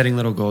or setting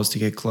little goals to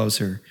get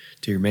closer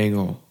to your main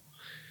goal,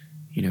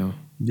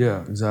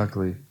 Yeah,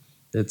 exactly.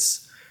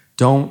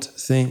 Don't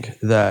think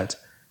that,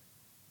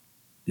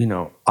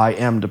 I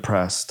am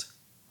depressed,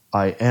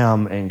 I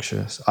am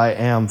anxious, I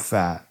am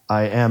fat,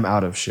 I am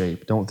out of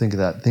shape. Don't think of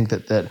that. Think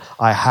that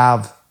I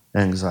have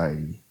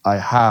anxiety, I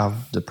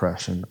have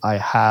depression, I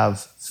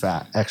have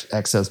fat,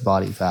 excess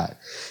body fat,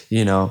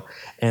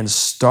 and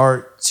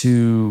start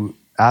to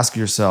ask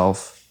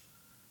yourself,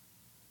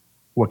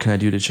 what can I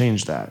do to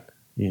change that?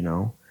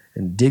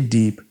 And dig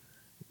deep,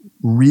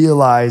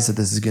 realize that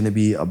this is going to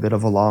be a bit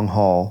of a long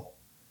haul.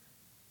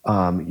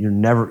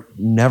 You're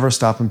never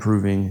stop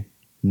improving,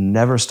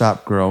 never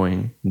stop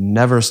growing,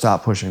 never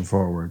stop pushing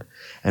forward,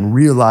 and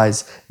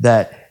realize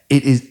that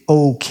it is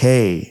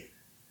okay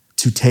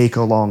to take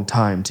a long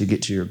time to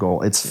get to your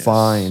goal. It's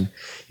fine.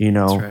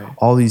 right.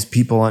 All these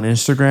people on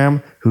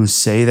Instagram who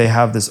say they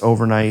have this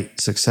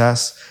overnight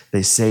success,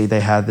 they say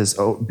they had this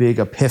big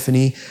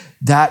epiphany.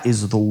 That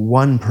is the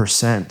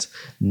 1%.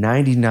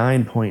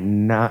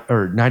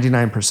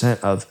 99%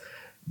 of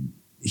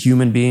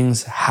human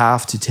beings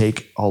have to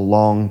take a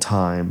long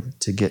time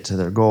to get to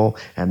their goal,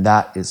 and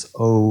that is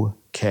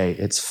okay.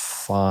 It's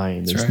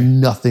fine. There's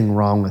nothing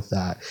wrong with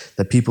that.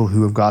 The people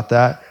who have got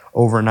that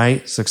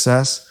overnight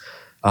success,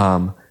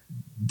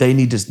 they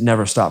need to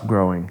never stop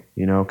growing,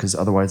 because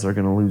otherwise they're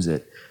going to lose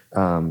it.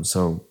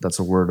 So that's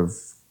a word of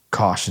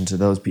caution to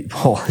those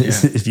people.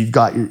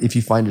 If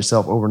you find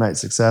yourself overnight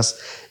success,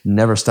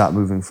 never stop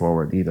moving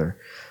forward either.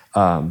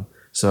 And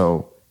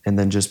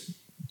then just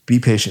be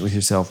patient with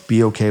yourself.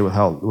 Be okay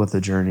with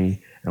the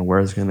journey and where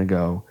it's going to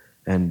go.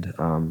 And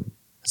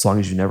as long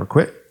as you never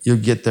quit, you'll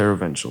get there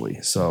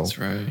eventually. So That's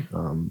right.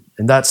 and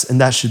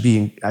that should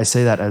be. I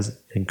say that as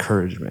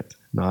encouragement,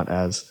 not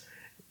as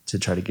to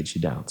try to get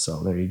you down.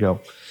 So there you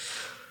go.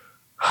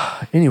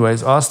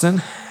 Anyways,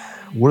 Austin,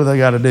 what do they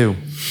got to do?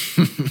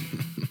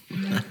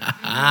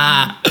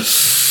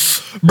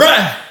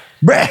 Bruh!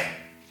 Bruh.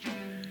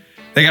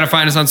 They got to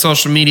find us on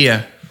social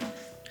media.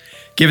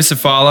 Give us a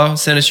follow.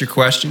 Send us your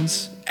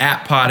questions.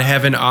 At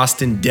PodHeaven,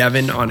 Austin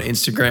Devon on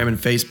Instagram and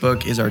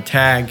Facebook is our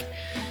tag.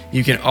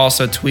 You can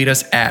also tweet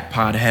us at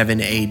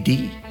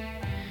PodHeavenAD.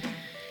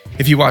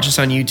 If you watch us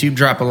on YouTube,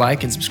 drop a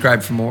like and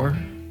subscribe for more.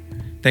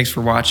 Thanks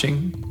for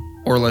watching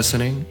or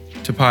listening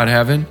to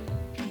PodHeaven.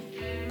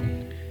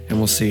 And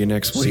we'll see you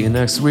next week. See you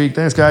next week.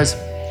 Thanks, guys.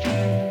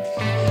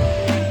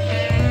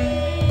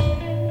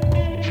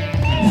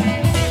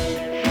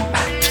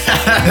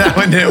 That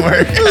one didn't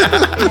work.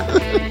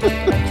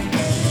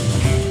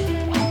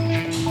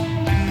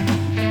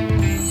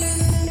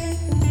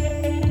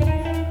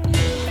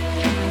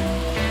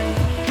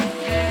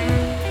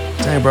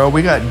 Dang, bro,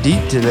 we got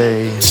deep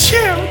today.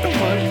 Yeah, what the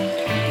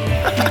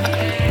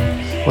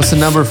fuck? What's the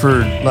number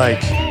for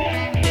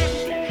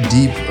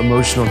deep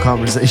emotional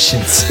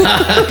conversations?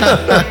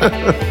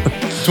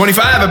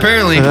 25,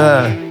 apparently.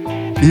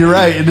 You're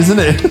right, isn't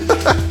it?